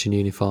 you mentioned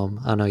uniform.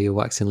 I know you're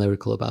waxing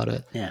lyrical about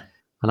it. yeah.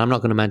 And I'm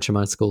not going to mention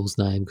my school's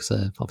name because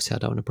obviously I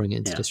don't want to bring it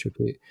into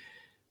disrepute.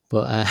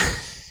 But I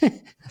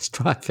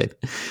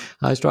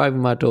was driving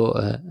my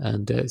daughter,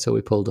 and so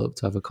we pulled up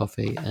to have a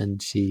coffee,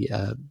 and she'd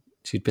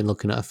been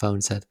looking at her phone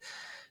and said,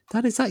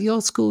 "Dad, is that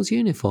your school's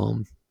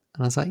uniform?"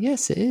 And I was like,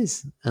 "Yes, it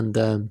is."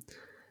 And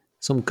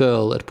some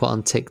girl had put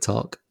on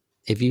TikTok,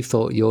 "If you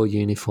thought your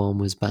uniform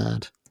was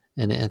bad,"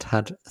 and it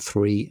had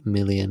 3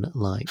 million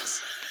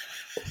likes.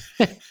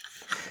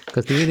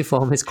 Because the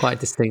uniform is quite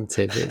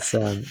distinctive. It's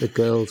the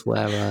girls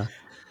wear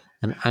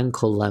an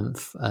ankle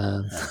length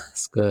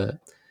skirt,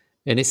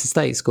 and it's a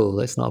state school.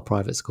 It's not a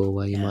private school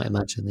where you might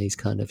imagine these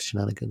kind of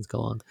shenanigans go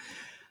on.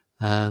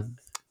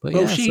 But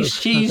well, yeah,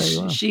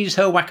 she's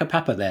her whacker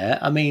papa there.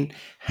 I mean,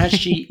 has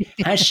she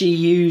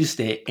used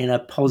it in a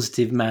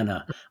positive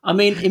manner? I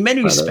mean, in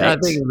many respects, I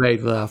think it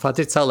made me laugh. I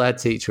did tell the head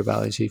teacher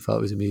about it, and she thought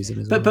it was amusing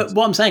as well. But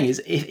what I'm saying is,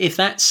 if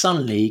that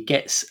suddenly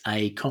gets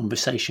a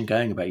conversation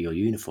going about your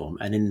uniform,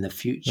 and in the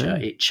future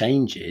it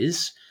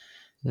changes,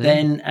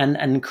 then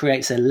and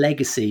creates a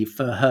legacy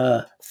for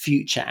her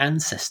future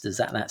ancestors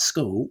at that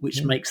school,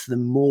 which makes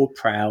them more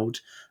proud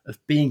of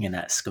being in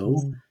that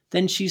school,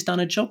 then she's done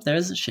a job there,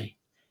 hasn't she?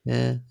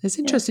 Yeah, it's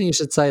interesting you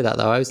should say that,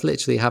 though. I was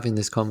literally having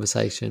this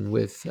conversation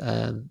with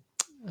a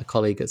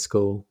colleague at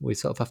school. We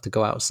sort of have to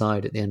go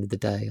outside at the end of the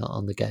day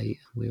on the gate.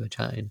 We were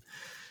chatting,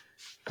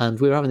 and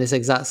we were having this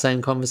exact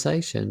same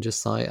conversation,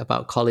 just like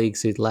about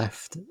colleagues who'd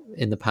left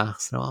in the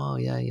past. And, oh,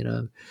 yeah,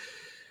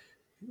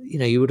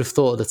 you would have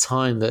thought at the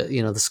time that,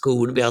 the school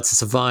wouldn't be able to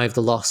survive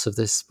the loss of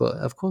this, but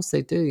of course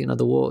they do.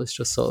 The waters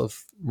just sort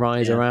of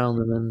rise around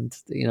them, and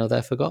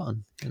they're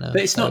forgotten. But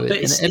it's not, which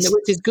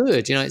is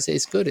good.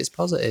 It's good. It's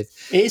positive.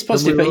 It is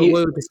positive. We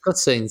were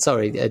discussing,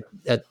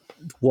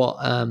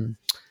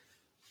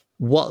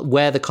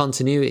 where the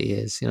continuity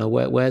is.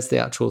 Where's the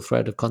actual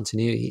thread of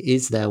continuity?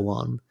 Is there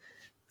one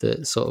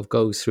that sort of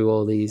goes through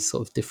all these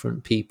sort of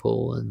different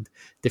people and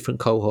different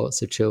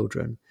cohorts of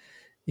children?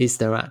 Is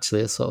there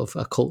actually a sort of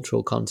a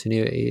cultural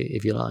continuity,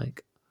 if you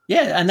like?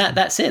 Yeah, and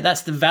that's it.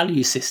 That's the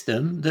value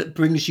system that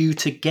brings you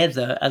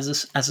together as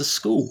a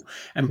school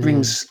and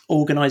brings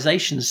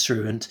organisations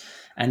through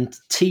and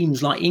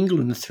teams like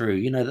England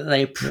through. That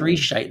they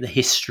appreciate the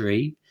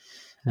history,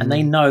 and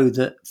they know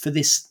that for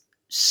this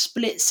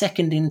split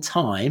second in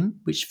time,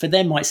 which for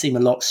them might seem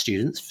a lot,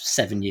 students,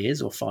 7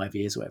 years or 5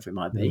 years, whatever it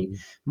might be,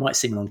 might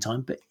seem a long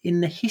time, but in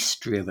the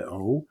history of it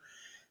all,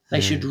 they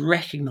should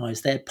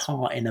recognise their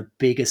part in a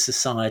bigger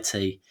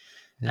society,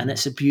 and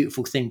it's a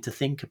beautiful thing to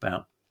think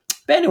about.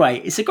 But anyway,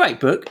 it's a great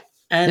book,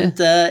 and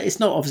it's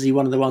not obviously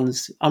one of the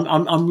ones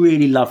I'm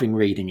really loving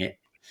reading it.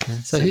 Yeah.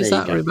 So who's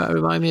that?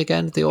 Remind me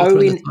again. The author.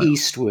 Owen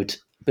Eastwood,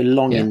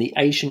 Belonging: The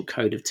Ancient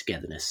Code of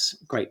Togetherness.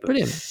 Great book.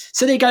 Brilliant.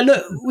 So there you go.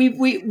 Look,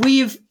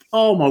 we've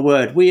oh my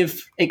word, we have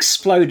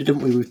exploded,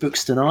 haven't we, with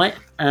books tonight,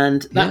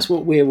 and that's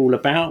what we're all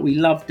about. We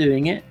love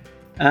doing it.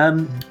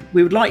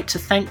 We would like to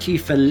thank you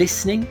for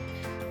listening,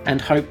 and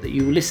hope that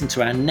you will listen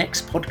to our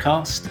next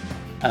podcast.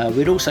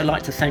 We'd also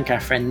like to thank our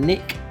friend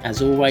Nick,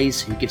 as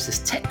always, who gives us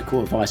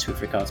technical advice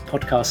with regards to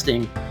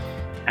podcasting.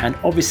 And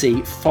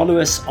obviously follow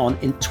us on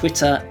in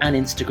Twitter and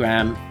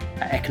Instagram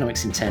at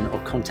Economics in 10, or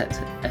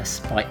contact us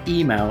by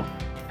email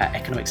at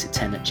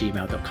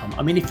economicsin10@gmail.com.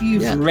 I mean, if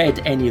you've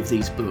read any of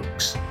these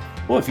books,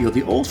 or if you're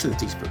the author of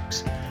these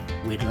books,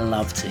 we'd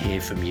love to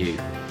hear from you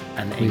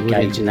and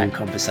engage in that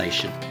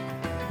conversation.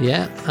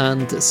 Yeah,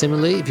 and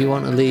similarly, if you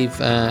want to leave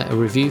a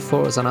review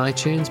for us on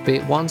iTunes, be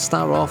it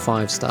 1-star or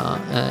 5-star,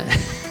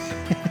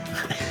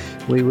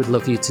 we would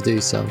love you to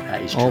do so.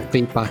 All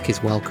feedback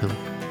is welcome.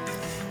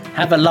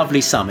 Have a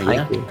lovely summer,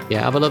 Thank you.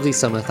 Yeah, have a lovely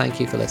summer. Thank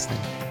you for listening.